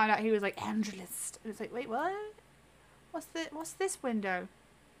then you found out he was like Angelist. And it's like, wait, what? What's this window?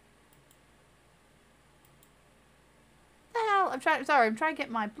 The hell? I'm trying to get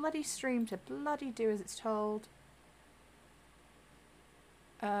my bloody stream to bloody do as it's told.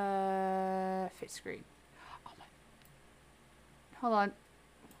 Fit screen. Oh my. Hold on.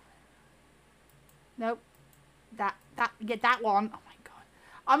 Nope. Get that one. Oh my god.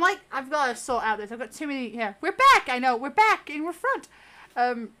 I'm like, I've got to sort out this. I've got too many here. We're back. I know. We're back and we're front.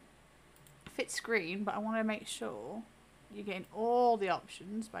 Fit screen, but I want to make sure you're getting all the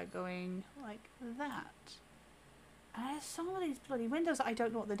options by going like that. And there's some of these bloody windows that I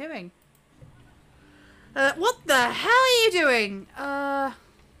don't know what they're doing. What the hell are you doing?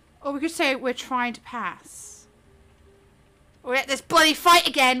 Or we could say we're trying to pass. We're at this bloody fight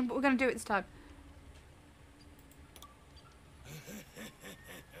again, but we're going to do it this time.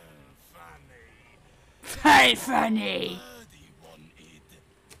 Hey, funny.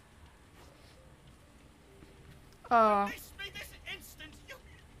 Oh.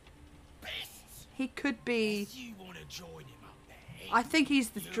 He could be. I think he's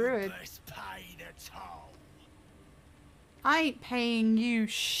the druid. I ain't paying you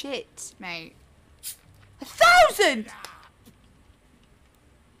shit, mate. 1,000!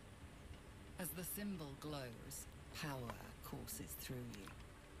 As the symbol glows, power courses through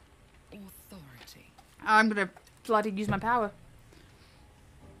you. Authority. I'm gonna bloody use my power.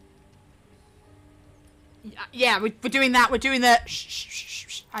 Yeah, we're doing that. We're doing the. Shh, shh, shh,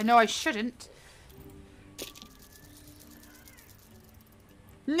 shh. I know I shouldn't.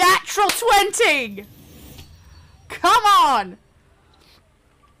 Natural 20! Come on!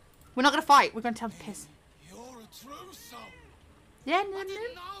 We're not gonna fight. We're gonna tell the piss. You're a true soul. Yeah, I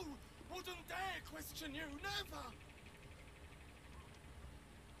didn't know. Wouldn't dare question you, never.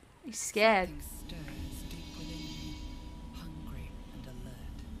 He's scared. Something stirs deep within you, hungry and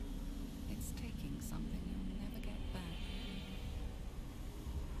alert. It's taking something you'll never get back.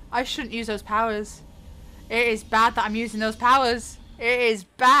 I shouldn't use those powers. It is bad that I'm using those powers. It is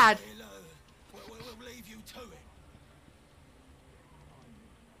bad. We'll leave you to it.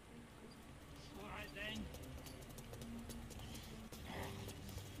 All right then.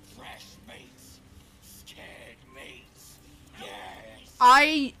 Fresh meats, scared meats. Yes.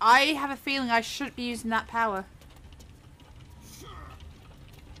 I have a feeling I shouldn't be using that power.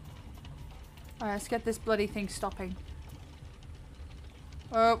 Alright, let's get this bloody thing stopping.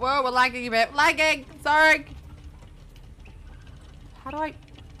 Whoa, we're lagging a bit. Lagging! Sorry! How do I...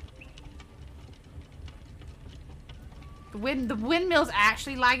 The windmill's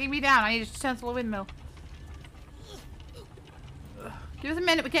actually lagging me down. I need to cancel the windmill. Ugh. Give us a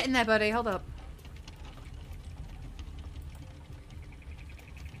minute. We're getting there, buddy. Hold up.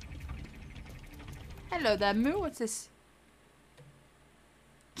 Hello there, Moo. What's this?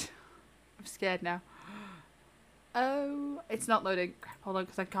 I'm scared now. Oh, it's not loading. Hold on,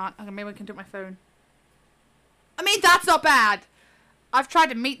 because I can't. Maybe I can do it on my phone. I mean, that's not bad. I've tried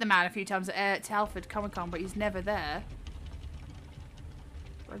to meet the man a few times at Telford Comic Con, but he's never there.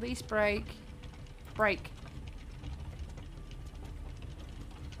 Release break. Break.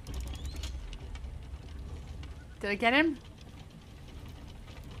 Did I get him?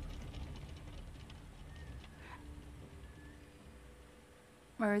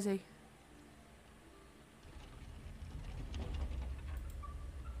 Where is he?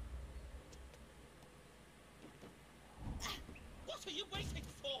 What are you waiting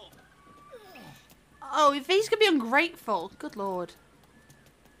for? Oh, if he's gonna be ungrateful. Good lord.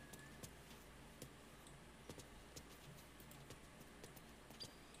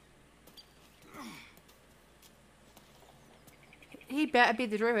 He better be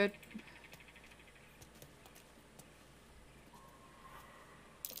the druid.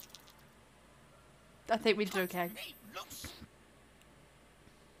 I think we did okay.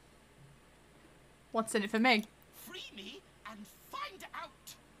 What's in it for me? Free me and find out.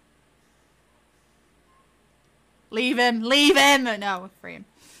 Leave him! Leave him! No, free him.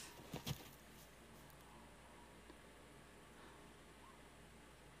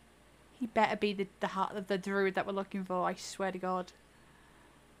 He better be the heart of the druid that we're looking for, I swear to God.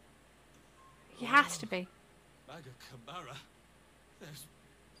 He has to be. Magakabara. Those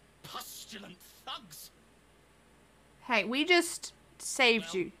pustulant thugs. Hey, we just saved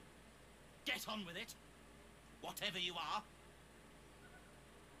Well, you. Get on with it. Whatever you are.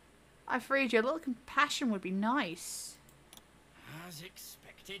 I freed you. A little compassion would be nice. As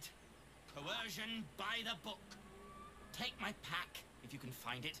expected. Coercion by the book. Take my pack, if you can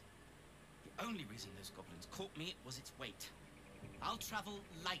find it. The only reason those goblins caught me was its weight. I'll travel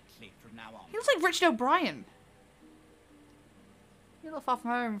lightly from now on. He looks like Richard O'Brien. You're a little far from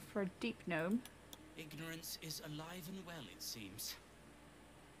home for a deep gnome. Ignorance is alive and well, it seems.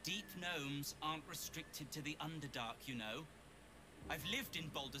 Deep gnomes aren't restricted to the Underdark, you know. I've lived in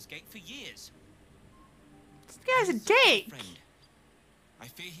Baldur's Gate for years. This guy's a He's my dick. friend. I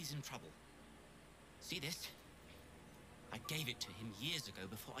fear he's in trouble. See this? I gave it to him years ago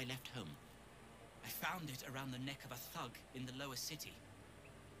before I left home. I found it around the neck of a thug in the lower city.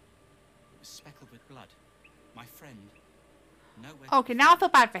 It was speckled with blood. My friend, nowhere. Okay, now I feel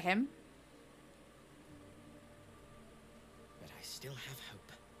bad for him. But I still have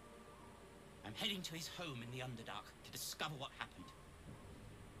hope. I'm heading to his home in the Underdark to discover what happened.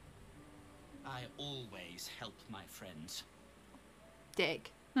 I always help my friends.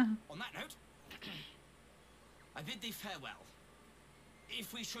 Dick. On that note, I bid thee farewell.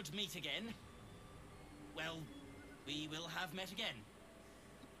 If we should meet again, well, we will have met again.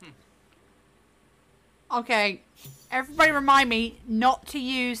 Okay, everybody remind me not to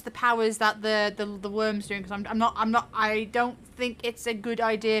use the powers that the worm's doing, because I don't think it's a good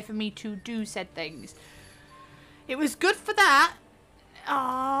idea for me to do said things. It was good for that.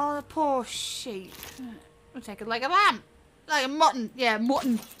 Oh, the poor sheep. We'll take it like a lamb. Like a mutton. Yeah,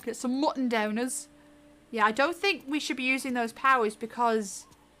 mutton. Get some mutton down us. Yeah, I don't think we should be using those powers because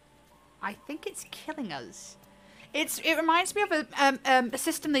I think it's killing us. It reminds me of a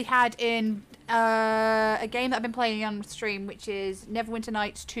system they had in a game that I've been playing on stream, which is Neverwinter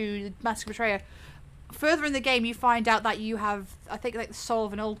Nights 2, The Mask of Betrayer. Further in the game, you find out that you have, I think, like the soul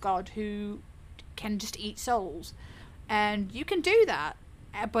of an old god who can just eat souls. And you can do that,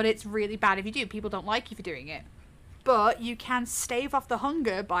 but it's really bad if you do. People don't like you for doing it. But you can stave off the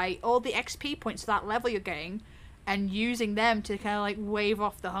hunger by all the XP points to that level you're getting and using them to kind of like wave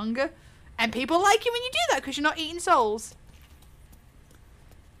off the hunger. And people like you when you do that because you're not eating souls.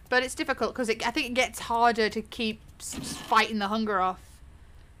 But it's difficult because I think it gets harder to keep fighting the hunger off.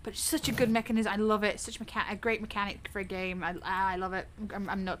 But it's such a good mechanism. I love it. It's such a great mechanic for a game. I love it.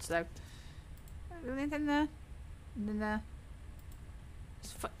 I'm nuts though. Anything there? Anything there?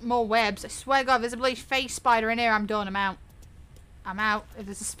 More webs. I swear to God, if there's a bloody face spider in here, I'm done. I'm out. I'm out. If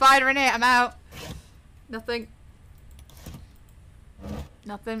there's a spider in here, I'm out. Nothing.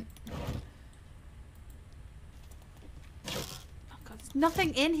 Nothing. Oh God, there's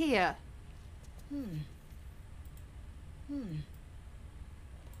nothing in here.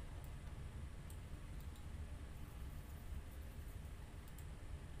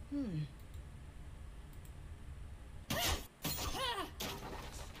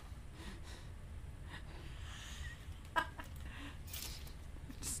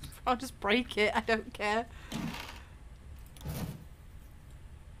 I'll just break it. I don't care.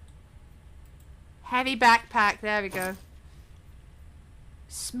 Heavy backpack. There we go.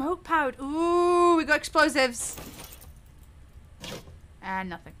 Smoke powder. Ooh, we got explosives. And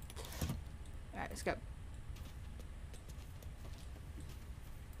nothing. Alright, let's go.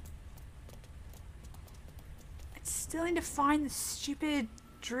 I still need to find the stupid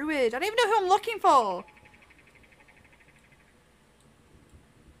druid. I don't even know who I'm looking for.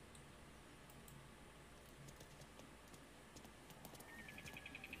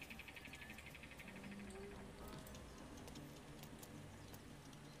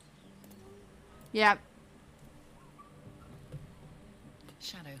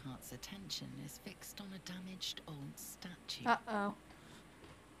 Shall Earhart's attention is fixed on a damaged old statue. Uh-oh.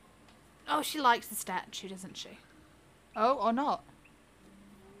 Oh, she likes the statue, doesn't she? Oh, or not.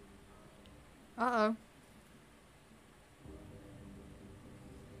 Uh-oh.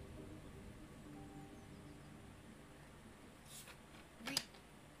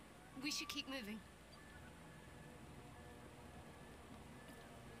 We should keep moving.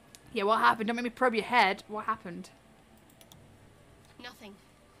 Yeah, what happened? Don't make me probe your head. What happened? Nothing.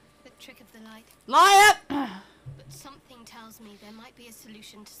 The trick of the light. Liar! But something tells me there might be a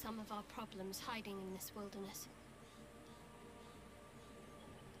solution to some of our problems hiding in this wilderness.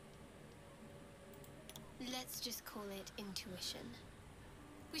 Let's just call it intuition.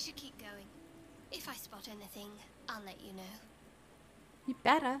 We should keep going. If I spot anything, I'll let you know. You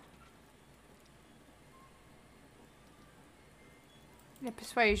better. Yeah,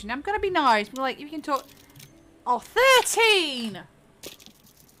 persuasion. I'm gonna be nice. But like, if you can talk. Oh, 13!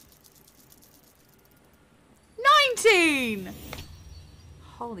 19!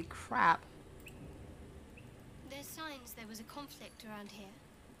 Holy crap. There's signs there was a conflict around here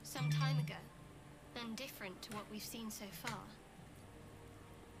some time ago, and different to what we've seen so far.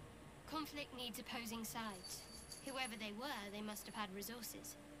 Conflict needs opposing sides. Whoever they were, they must have had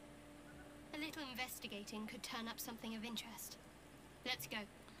resources. A little investigating could turn up something of interest. Let's go.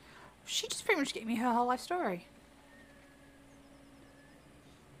 She just pretty much gave me her whole life story.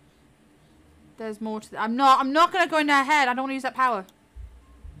 There's more to I'm not gonna go in her head. I don't want to use that power.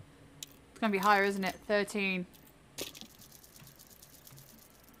 It's gonna be higher, isn't it? 13.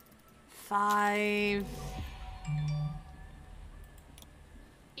 5.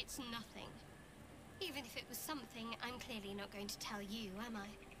 It's nothing. Even if it was something, I'm clearly not going to tell you, am I?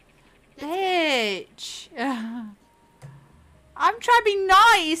 Bitch. I'm trying to be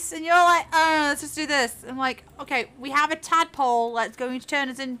nice, and you're like, oh, let's just do this. I'm like, okay, we have a tadpole that's going to turn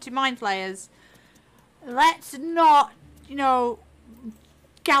us into mind flayers. Let's not, you know,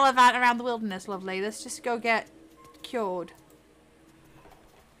 gallivant around the wilderness, lovely. Let's just go get cured.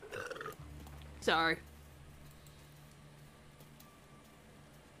 Sorry.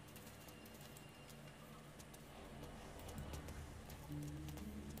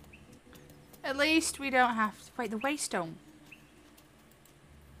 At least we don't have to... Wait, the waystone.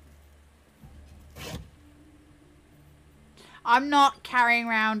 I'm not carrying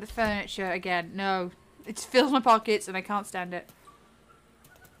around furniture again. No. It fills my pockets and I can't stand it.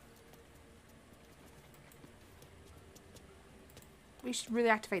 We should really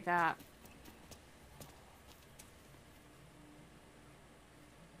activate that.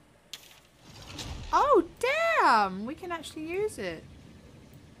 Oh, damn! We can actually use it.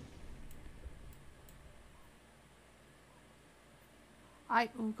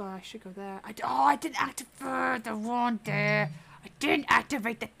 Oh god, I should go there. I didn't activate the one there. I didn't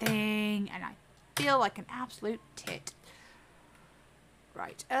activate the thing, and I feel like an absolute tit.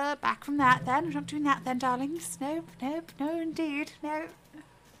 Right, back from that then. I'm not doing that then, darlings. No, no, no, indeed, no.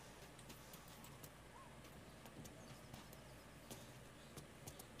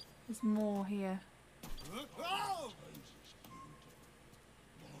 There's more here.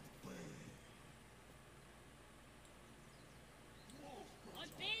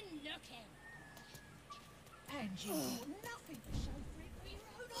 And you bought nothing to show for it with your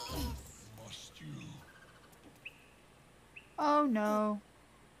own eyes. Must you? Oh no.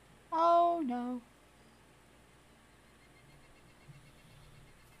 Oh no.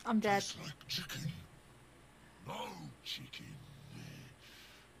 I'm dead. Tastes like chicken. No chicken.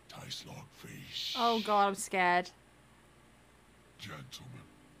 Tastes like fish. Oh god, I'm scared. Gentlemen,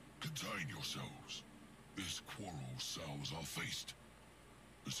 contain yourselves. This quarrel sours our feast.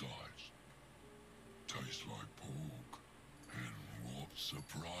 Besides, tastes like pork. And what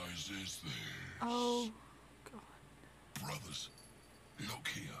surprise is this? Oh god. Brothers, look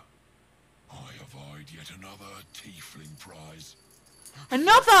here. I have eyed yet another tiefling prize.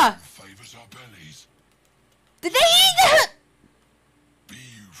 Another! Favors our bellies. Did they eat it? Be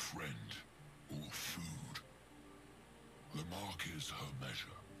you friend or food. The mark is her measure.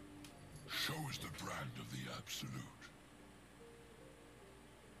 Show us the brand of the absolute.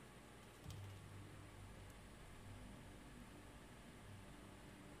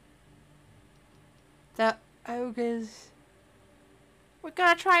 The ogres. We're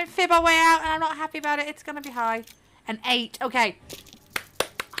gonna try and fib our way out, and I'm not happy about it. It's gonna be high. An 8. Okay.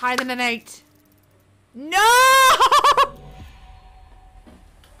 Higher than an 8. No!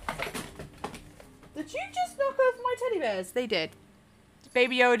 Did you just knock off my teddy bears? They did.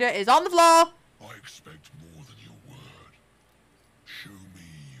 Baby Yoda is on the floor. I expect more than your word. Show me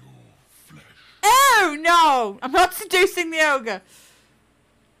your flesh. Oh, no! I'm not seducing the ogre.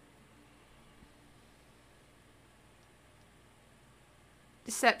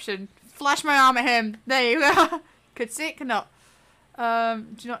 Deception. Flash my arm at him. There you go. Could see it, could not.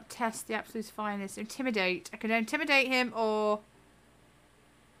 Do not test the absolute finest. Intimidate. I can intimidate him or...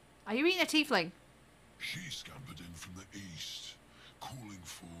 Are you eating a tiefling? She scampered in from the east, calling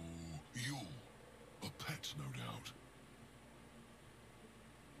for you, a pet, no doubt.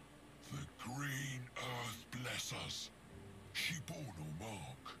 The green earth bless us. She bore no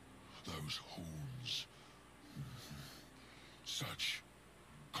mark. Those horns. Such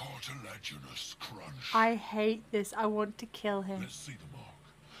cartilaginous crunch. I hate this. I want to kill him. Let's see the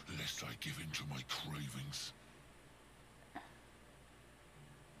mark, lest I give in to my cravings.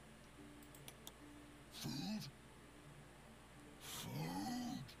 Food?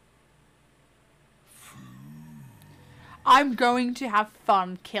 Food? Food. I'm going to have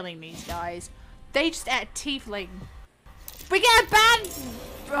fun killing these guys. They just ate a tiefling. We get banned!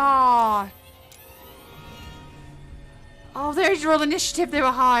 Oh. Oh, there's your initiative. They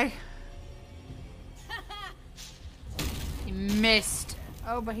were high. He missed.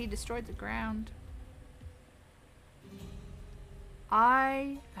 Oh, but he destroyed the ground.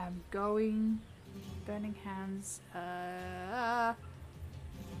 I am going... Burning hands. I'm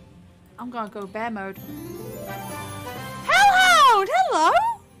gonna go bear mode. Hellhound! Hello!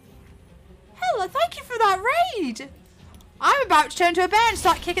 Hello, thank you for that raid! I'm about to turn to a bear and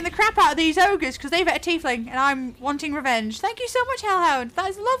start kicking the crap out of these ogres because they've hit a tiefling and I'm wanting revenge. Thank you so much, Hellhound. That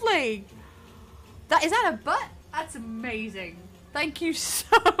is lovely. Is that a butt? That's amazing. Thank you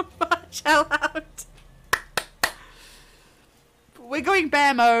so much, Hellhound. We're going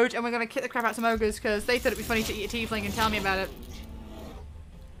bear mode and we're going to kick the crap out of some ogres because they thought it'd be funny to eat a tiefling and tell me about it.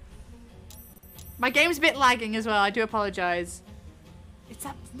 My game's a bit lagging as well. I do apologise. It's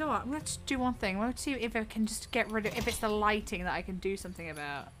up. No, I'm going to do one thing. I'm going to see if I can just get rid of... If it's the lighting that I can do something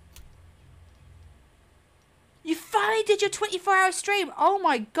about. You finally did your 24-hour stream. Oh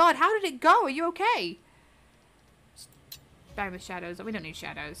my god. How did it go? Are you okay? Bang with shadows. We don't need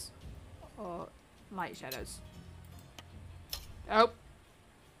shadows. Or light shadows. Oh.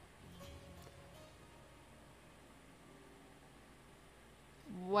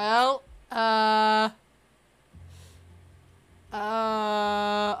 Well, oh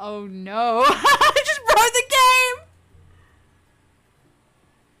no. I just broke the game!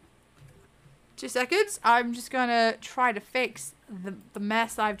 2 seconds. I'm just gonna try to fix the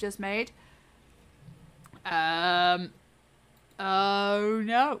mess I've just made. Oh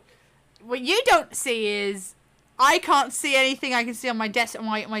no. What you don't see is I can't see anything I can see on my desk on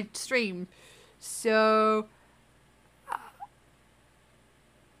my stream. So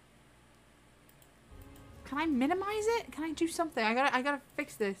can I minimize it? Can I do something? I gotta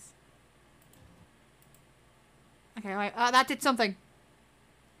fix this. Okay, right. That did something.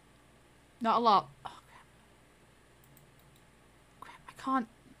 Not a lot. Oh, crap. I can't.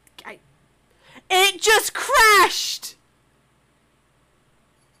 It just crashed.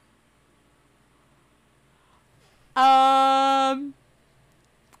 Thank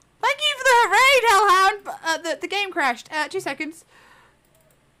you for the raid, Hellhound. The game crashed. 2 seconds.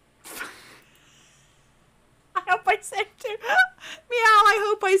 I hope I saved too. Meow, I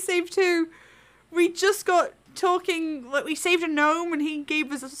hope I saved too. We just got talking, like, we saved a gnome and he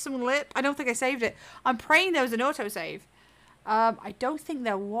gave us some lip. I don't think I saved it. I'm praying there was an autosave. I don't think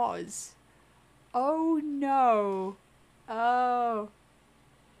there was. Oh no. Oh.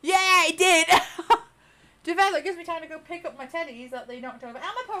 Yeah, it did! Develop, it gives me time to go pick up my teddies that they knocked over. And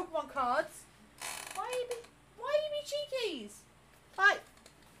my Pokemon cards! Why are you being cheekies? Hi!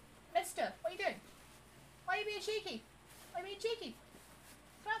 Mister, what are you doing? Why are you being cheeky? Why are you being cheeky?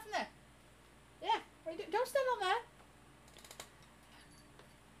 Come out from there. Yeah, what are you doing? Don't stand on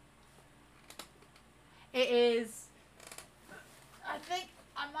there. It is... I think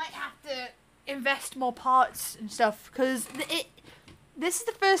I might have to invest more parts and stuff because this is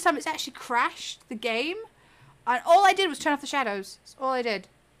the first time it's actually crashed the game, and all I did was turn off the shadows. That's all I did.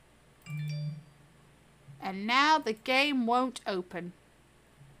 And now the game won't open.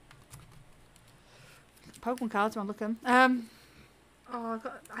 Pokemon cards, I'm looking. Oh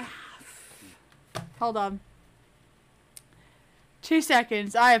god, I have. Hold on. 2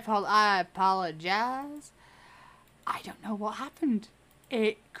 seconds. I apologize. I don't know what happened.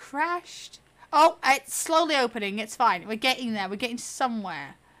 It crashed. Oh, it's slowly opening. It's fine. We're getting there. We're getting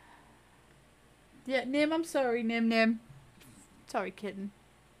somewhere. Yeah, Nim, I'm sorry, Nim. Sorry, kitten.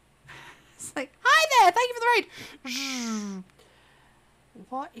 It's like, hi there. Thank you for the raid.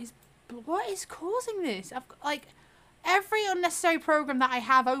 What is causing this? I've got, like, every unnecessary program that I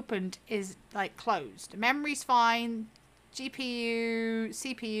have opened is, like, closed. Memory's fine. GPU,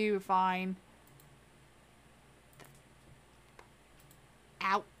 CPU are fine.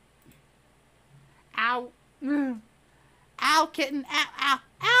 Ow. Ow. Ow, kitten. Ow, ow.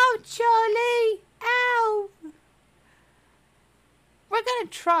 Ow, Charlie. Ow. We're gonna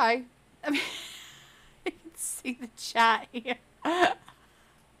try. I mean, you can see the chat here.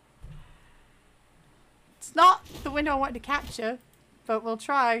 It's not the window I wanted to capture, but we'll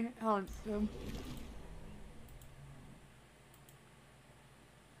try. Oh,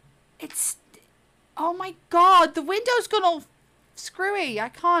 it's... Oh my god, the window's gone all screwy. I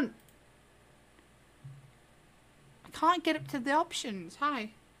can't get up to the options. Hi.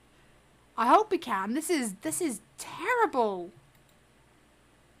 I hope we can. This is terrible.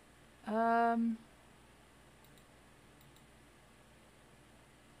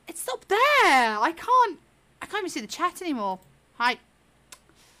 It's up there. I can't even see the chat anymore. Hi.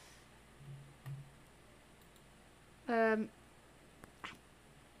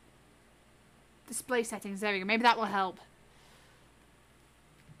 Display settings. There we go. Maybe that will help.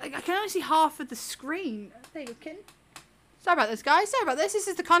 Like, I can only see half of the screen. There you go, kitten. Sorry about this, guys. Sorry about this. This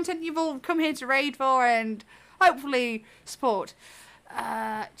is the content you've all come here to raid for and hopefully support.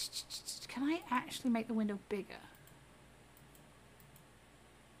 Can I actually make the window bigger?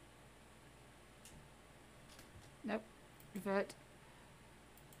 Nope. Revert.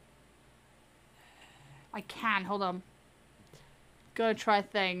 I can. Hold on. Gotta try a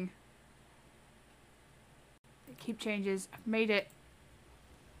thing. Keep changes. I've made it.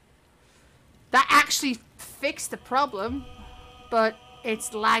 That actually fixed the problem, but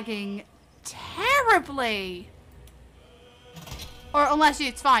it's lagging terribly. Or unless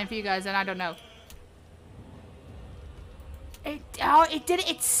it's fine for you guys, then I don't know. It did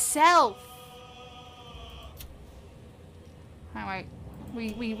it itself. Alright,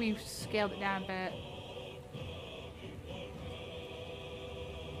 we scaled it down a bit.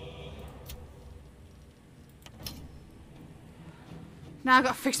 Now I've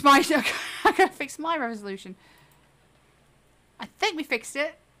got to fix my I gotta fix my resolution. I think we fixed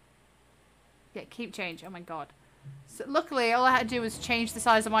it. Yeah, keep change. Oh my god. So luckily all I had to do was change the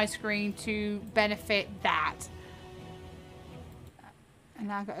size of my screen to benefit that. And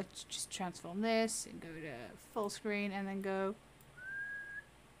now I've got to just transform this and go to full screen and then go.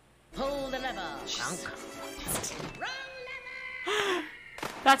 Pull the lever.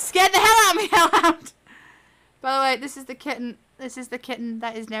 That scared the hell out of me, Hellhound! By the way, this is the kitten. This is the kitten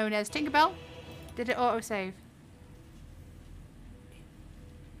that is known as Tinkerbell. Did it autosave?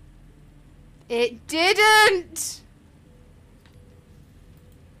 It didn't!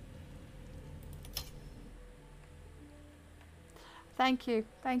 Thank you.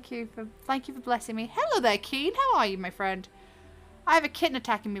 Thank you for blessing me. Hello there, Keen. How are you, my friend? I have a kitten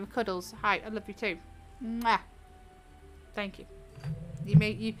attacking me with cuddles. Hi, I love you too. Mwah. Thank you.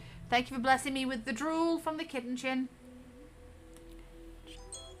 Thank you for blessing me with the drool from the kitten chin.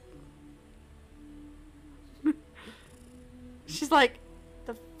 She's like,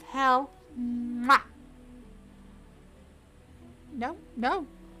 the hell? Mwah. No, no,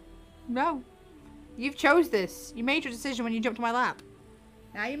 no. You've chose this. You made your decision when you jumped to my lap.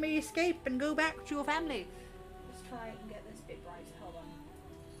 Now you may escape and go back to your family. Let's try and get this bit brighter. Hold on.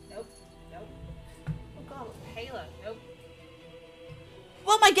 Nope. Nope. Oh god, it's paler. Nope.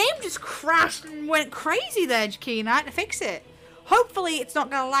 Well, my game just crashed and went crazy there, Keen. I had to fix it. Hopefully it's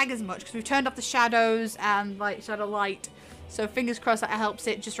not going to lag as much because we've turned off the shadows and like shadow light. So fingers crossed that helps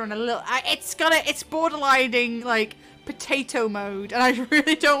it just run a little... It's borderlining like potato mode. And I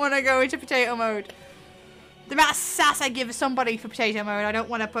really don't want to go into potato mode. The amount of sass I give somebody for potato mode, I don't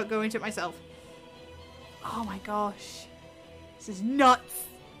want to go into it myself. Oh my gosh. This is nuts.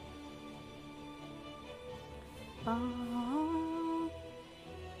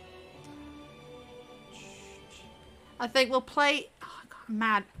 I think we'll play... Oh, God, I'm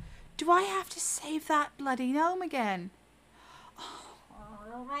mad. Do I have to save that bloody gnome again? Oh,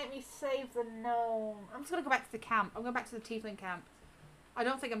 don't make me save the gnome. I'm just going to go back to the camp. I'm going back to the tiefling camp. I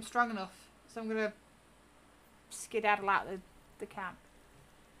don't think I'm strong enough. So I'm going to skedaddle out the camp.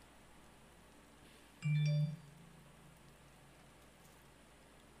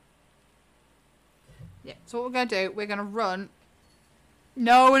 Yeah, so what we're going to do, we're going to run.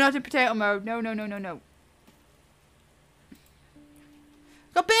 No, we're not in potato mode. No, no, no, no, no.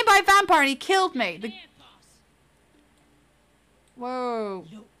 Got bitten by a vampire and he killed me. Whoa.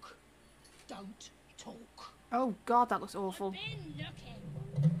 Look. Don't talk. Oh god, that looks awful.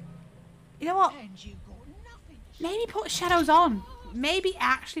 You know what? And you got nothing. Maybe put shadows on. Maybe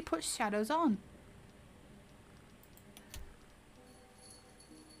actually put shadows on.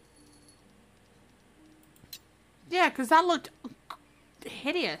 Yeah, because that looked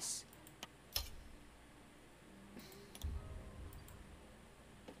hideous.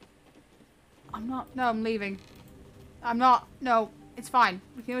 I'm not. No, I'm leaving. I'm not. No, it's fine.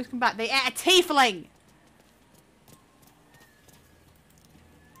 We can always come back. They ate a tiefling!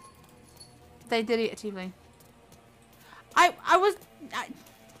 They did eat a tiefling.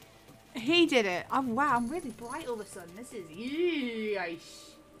 He did it. Oh, wow, I'm really bright all of a sudden. This is...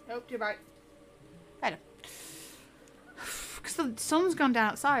 Yeesh. Nope, too bright. Better. Because the sun's gone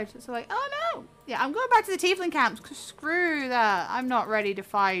down outside. So like, oh no. Yeah, I'm going back to the tiefling camps. Cause screw that. I'm not ready to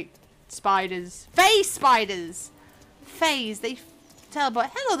fight spiders. Phase spiders. Phase. They teleport.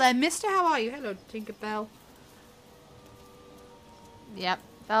 Hello there, mister. How are you? Hello, Tinkerbell. Yep.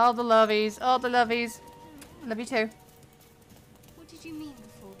 All the lovies. All the lovies. Love you too. What did you mean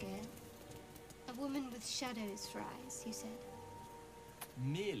before, Gale? A woman with shadows for eyes, you said.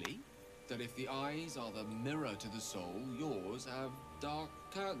 Merely that if the eyes are the mirror to the soul, yours have dark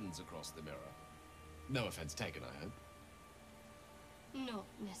curtains across the mirror. No offense taken, I hope. Not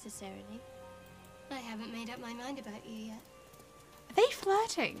necessarily. I haven't made up my mind about you yet. Are they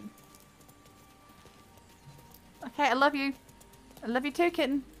flirting? Okay, I love you. I love you too,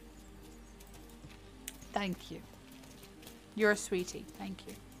 kitten. Thank you. You're a sweetie. Thank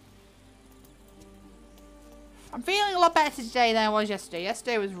you. I'm feeling a lot better today than I was yesterday.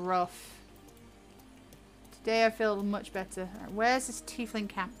 Yesterday was rough. Today I feel much better. Right, where's this tiefling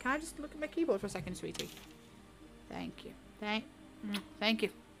camp? Can I just look at my keyboard for a second, sweetie? Thank you. Thank you.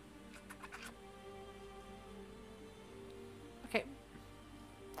 Okay.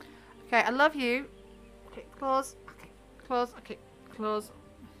 Okay, I love you. Okay, close. Okay, close. Okay, close.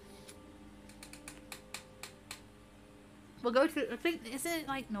 We'll go to, I think, isn't it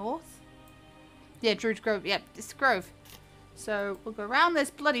like north? Yeah, Druid's Grove. Yep, it's the Grove. So we'll go around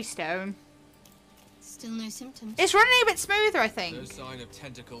this bloody stone. Still no symptoms. It's running a bit smoother, I think. No sign of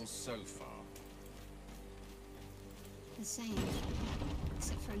tentacles so far. The same.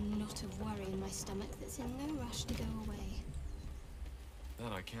 Except for a knot of worry in my stomach that's in no rush to go away.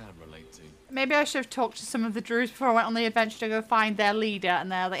 That I can relate to. Maybe I should have talked to some of the Druids before I went on the adventure to go find their leader,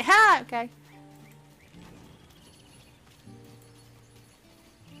 and they're like, ha, okay.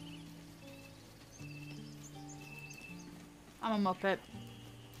 I'm a Muppet.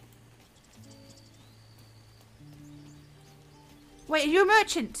 Wait, are you a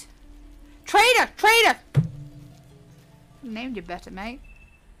merchant? Trader! Trader! Named you better, mate.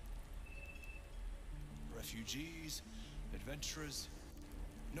 Refugees, adventurers,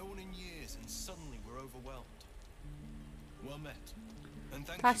 no one in years, and suddenly we're overwhelmed. Well met. And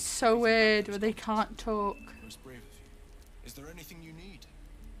thank you. That's so weird where they can't talk. Most brave of you. Is there anything you need?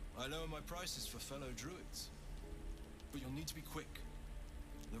 I lower my prices for fellow druids. But you'll need to be quick.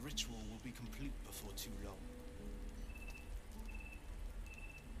 The ritual will be complete before too long.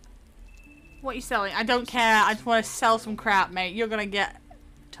 What are you selling? I don't care. I just want to sell some crap, mate. You're gonna get a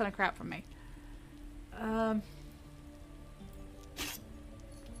ton of crap from me.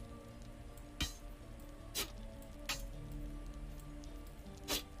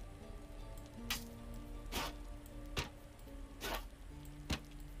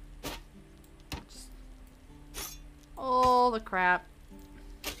 All the crap.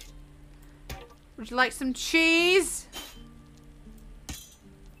 Would you like some cheese?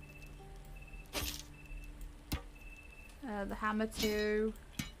 The hammer too.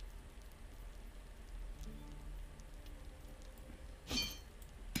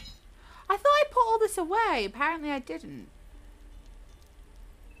 I thought I put all this away. Apparently I didn't.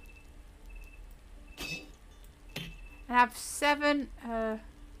 I have 7. No,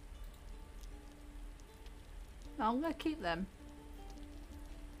 I'm gonna keep them.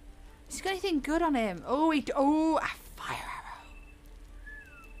 Has he got anything good on him? Oh, oh, a fire arrow.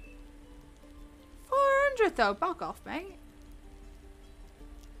 400 though. Back off, mate.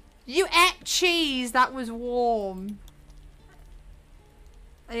 You ate cheese. That was warm.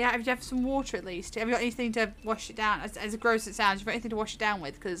 Yeah, have you have some water at least? Have you got anything to wash it down? As gross as it sounds, have you got anything to wash it down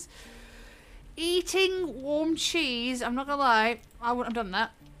with? Because eating warm cheese, I'm not gonna lie, I wouldn't have done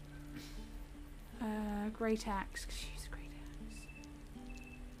that. Great axe. She's a great axe.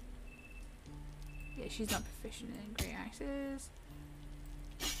 Yeah, she's not proficient in great axes.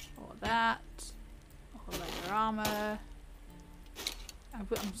 All that. All leather armor. I'm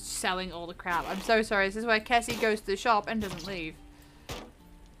selling all the crap. I'm so sorry. This is where Kessie goes to the shop and doesn't leave.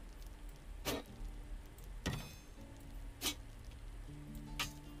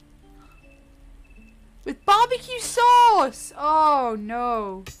 With barbecue sauce! Oh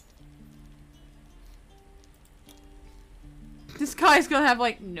no. This guy's gonna have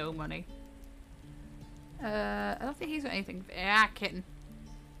like no money. I don't think he's got anything. Yeah, kitten.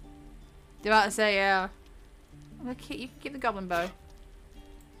 About to say, yeah. You can keep the goblin bow.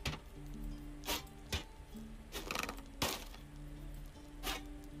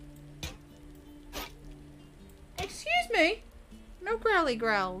 growly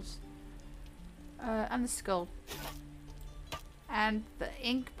growls. And the skull. And the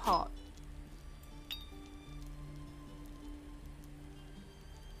ink pot.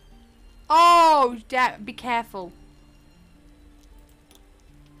 Oh, damn, be careful.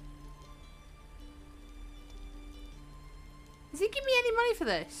 Does he give me any money for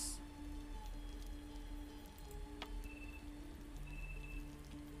this?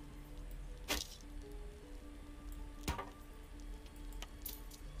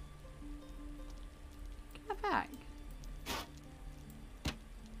 Give that back.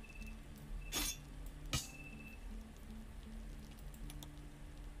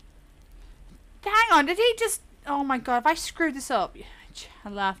 Hang on, did he just... Oh my god, if I screwed this up... I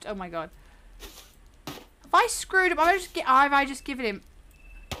laughed, oh my god. If I screwed up, have I just given him...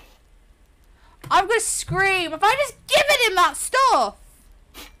 I'm gonna scream! If I just given him that stuff!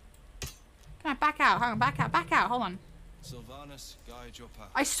 Can I back out? Hang on, back out, hold on. Sylvanas, guide your path.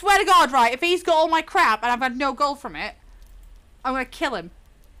 I swear to god, right, if he's got all my crap and I've had no gold from it, I'm gonna kill him.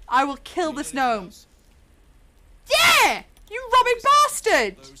 I will kill this gnome. Yeah! You robbing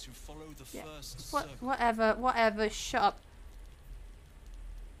bastard! Those who follow the first Whatever, shut up.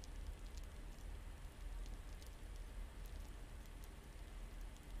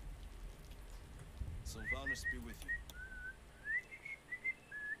 Sylvanas be with you.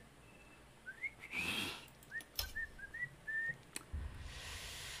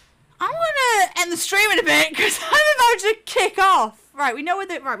 I'm gonna end the stream in a bit because I'm about to kick off. Right, we know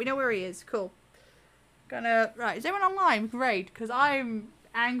where he is. Cool. Right, is anyone online? Great, because I'm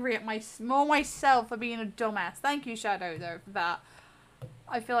angry at myself for being a dumbass. Thank you, Shadow, though, for that.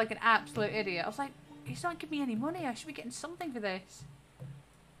 I feel like an absolute idiot. I was like, he's not giving me any money. I should be getting something for this.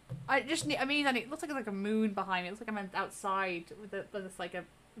 It looks like a moon behind me. It looks like I'm outside with this like a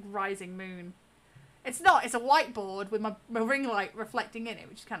rising moon. It's not. It's a whiteboard with my ring light reflecting in it,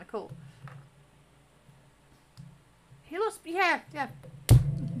 which is kind of cool. He looks, yeah.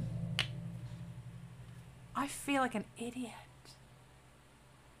 I feel like an idiot.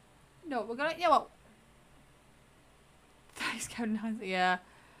 No, we're gonna, you know what? Thanks, Kevin. Yeah.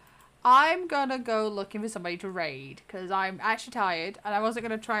 I'm gonna go looking for somebody to raid because I'm actually tired and I wasn't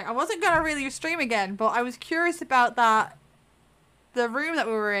gonna really stream again, but I was curious about the room that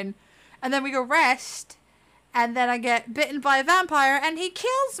we were in, and then we go rest, and then I get bitten by a vampire and he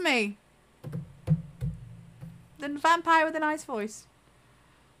kills me. The vampire with a nice voice.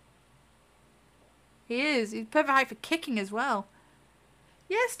 He's perfect height for kicking as well.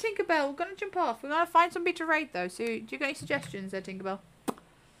 Yes, Tinkerbell, we're gonna jump off. We're gonna find somebody to raid though. So, do you got any suggestions there, Tinkerbell?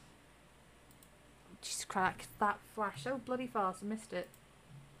 Jesus Christ, that flashed so bloody fast. I missed it.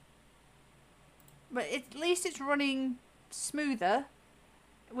 But at least it's running smoother.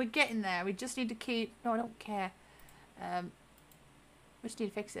 We're getting there. We just need to keep. No, I don't care. We just need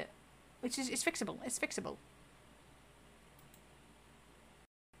to fix it. It's fixable. It's fixable.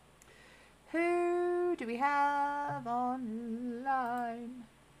 Who do we have online?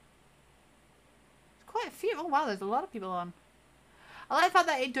 There's quite a few. Oh wow, there's a lot of people on. I like the fact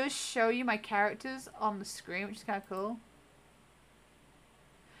that it does show you my characters on the screen, which is kind of cool.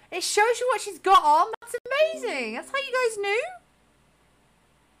 It shows you what she's got on. That's amazing. That's how you guys knew.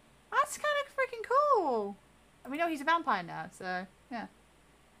 That's kind of freaking cool. And we know he's a vampire now, so yeah.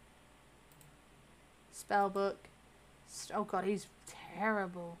 Spellbook. Oh god, he's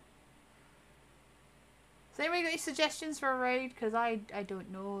terrible. So anybody got any suggestions for a raid? Because I don't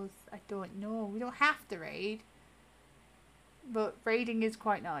know. I don't know. We don't have to raid. But raiding is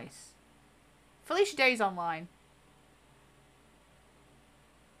quite nice. Felicia Day's online.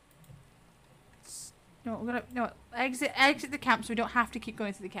 No, we're gonna exit the camp so we don't have to keep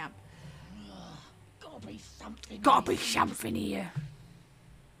going to the camp. Gotta be something here.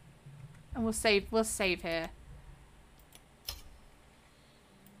 And we'll save here.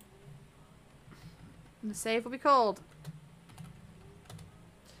 And the save will be called.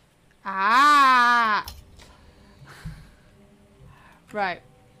 Ah! Right.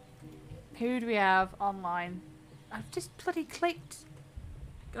 Who do we have online? I've just bloody clicked.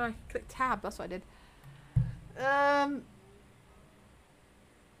 I clicked tab, that's what I did.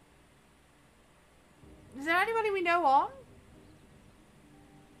 Is there anybody we know on?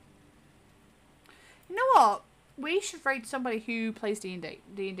 You know what? We should raid somebody who plays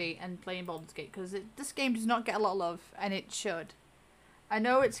D&D and play in Baldur's Gate, because this game does not get a lot of love, and it should. I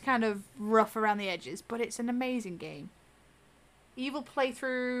know it's kind of rough around the edges, but it's an amazing game. Evil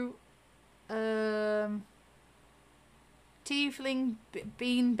playthrough, Tiefling,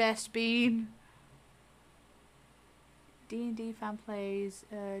 Bean, Best Bean, D&D fan plays,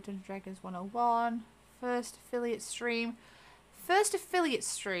 Dungeons & Dragons 101, first affiliate stream, First affiliate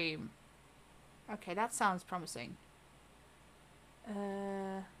stream. Okay, that sounds promising.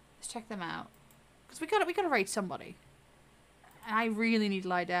 Let's check them out. Because we gotta raid somebody. And I really need to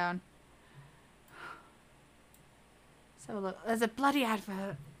lie down. So look, there's a bloody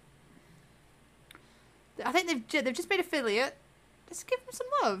advert. I think they've just made affiliate. Let's give them some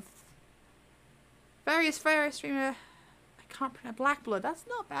love. Various streamer. I can't pronounce Black Blood. That's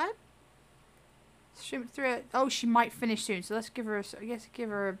not bad. Stream through it. Oh, she might finish soon. So let's give her. I guess give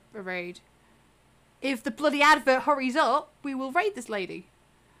her a raid. If the bloody advert hurries up, we will raid this lady.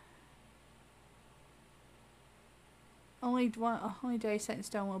 Only day set in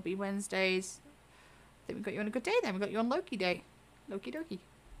stone will be Wednesdays. I think we got you on a good day then. We got you on Loki Day. Loki Doki.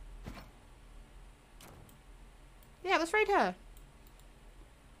 Yeah, let's raid her.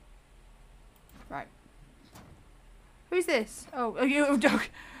 Right. Who's this? Oh, you dog.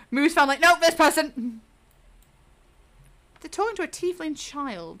 Moose found like, nope, this person. They're talking to a tiefling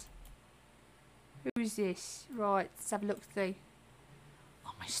child. Who's this? Right, let's have a look through.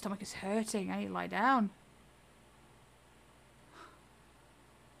 Oh, my stomach is hurting. I need to lie down.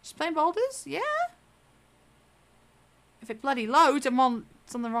 She's playing Baldur's? Yeah. If it bloody loads,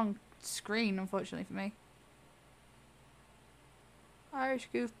 it's on the wrong screen, unfortunately for me. Irish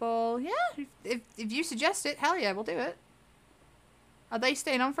goofball. Yeah, if you suggest it, hell yeah, we'll do it. Are they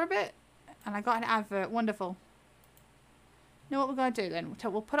staying on for a bit? And I got an advert. Wonderful. You know what we're going to do then?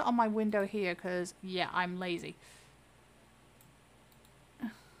 We'll put it on my window here because, yeah, I'm lazy.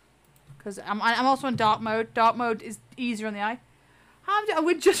 Because I'm also in dark mode. Dark mode is easier on the eye.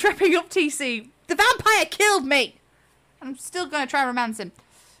 We're just wrapping up TC. The vampire killed me! And I'm still going to try romance him.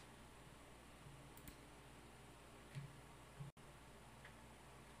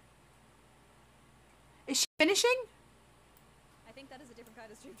 Is she finishing? I think that is a different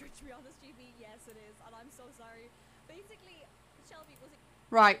kind of stream trick, to be honest, GB. Yes, it is, and I'm so sorry. Basically, Shelby was...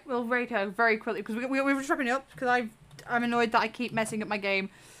 Right, we'll rate her very quickly, because we were just wrapping it up, because I'm annoyed that I keep messing up my game,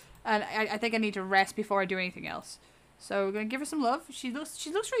 and I think I need to rest before I do anything else. So we're going to give her some love. She looks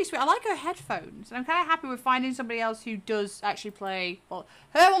really sweet. I like her headphones, and I'm kind of happy with finding somebody else who does actually play... Well,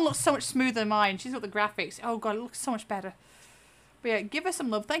 her one looks so much smoother than mine. She's got the graphics. Oh god, it looks so much better. But yeah, give her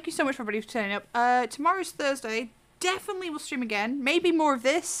some love. Thank you so much for everybody for turning up. Tomorrow's Thursday. Definitely will stream again. Maybe more of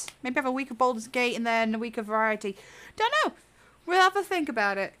this. Maybe have a week of Baldur's Gate and then a week of variety. Don't know. We'll have a think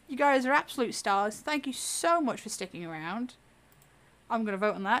about it. You guys are absolute stars. Thank you so much for sticking around. I'm going to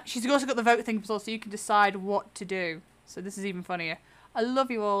vote on that. She's also got the vote thing so you can decide what to do. So this is even funnier. I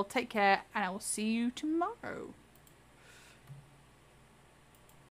love you all. Take care. And I will see you tomorrow.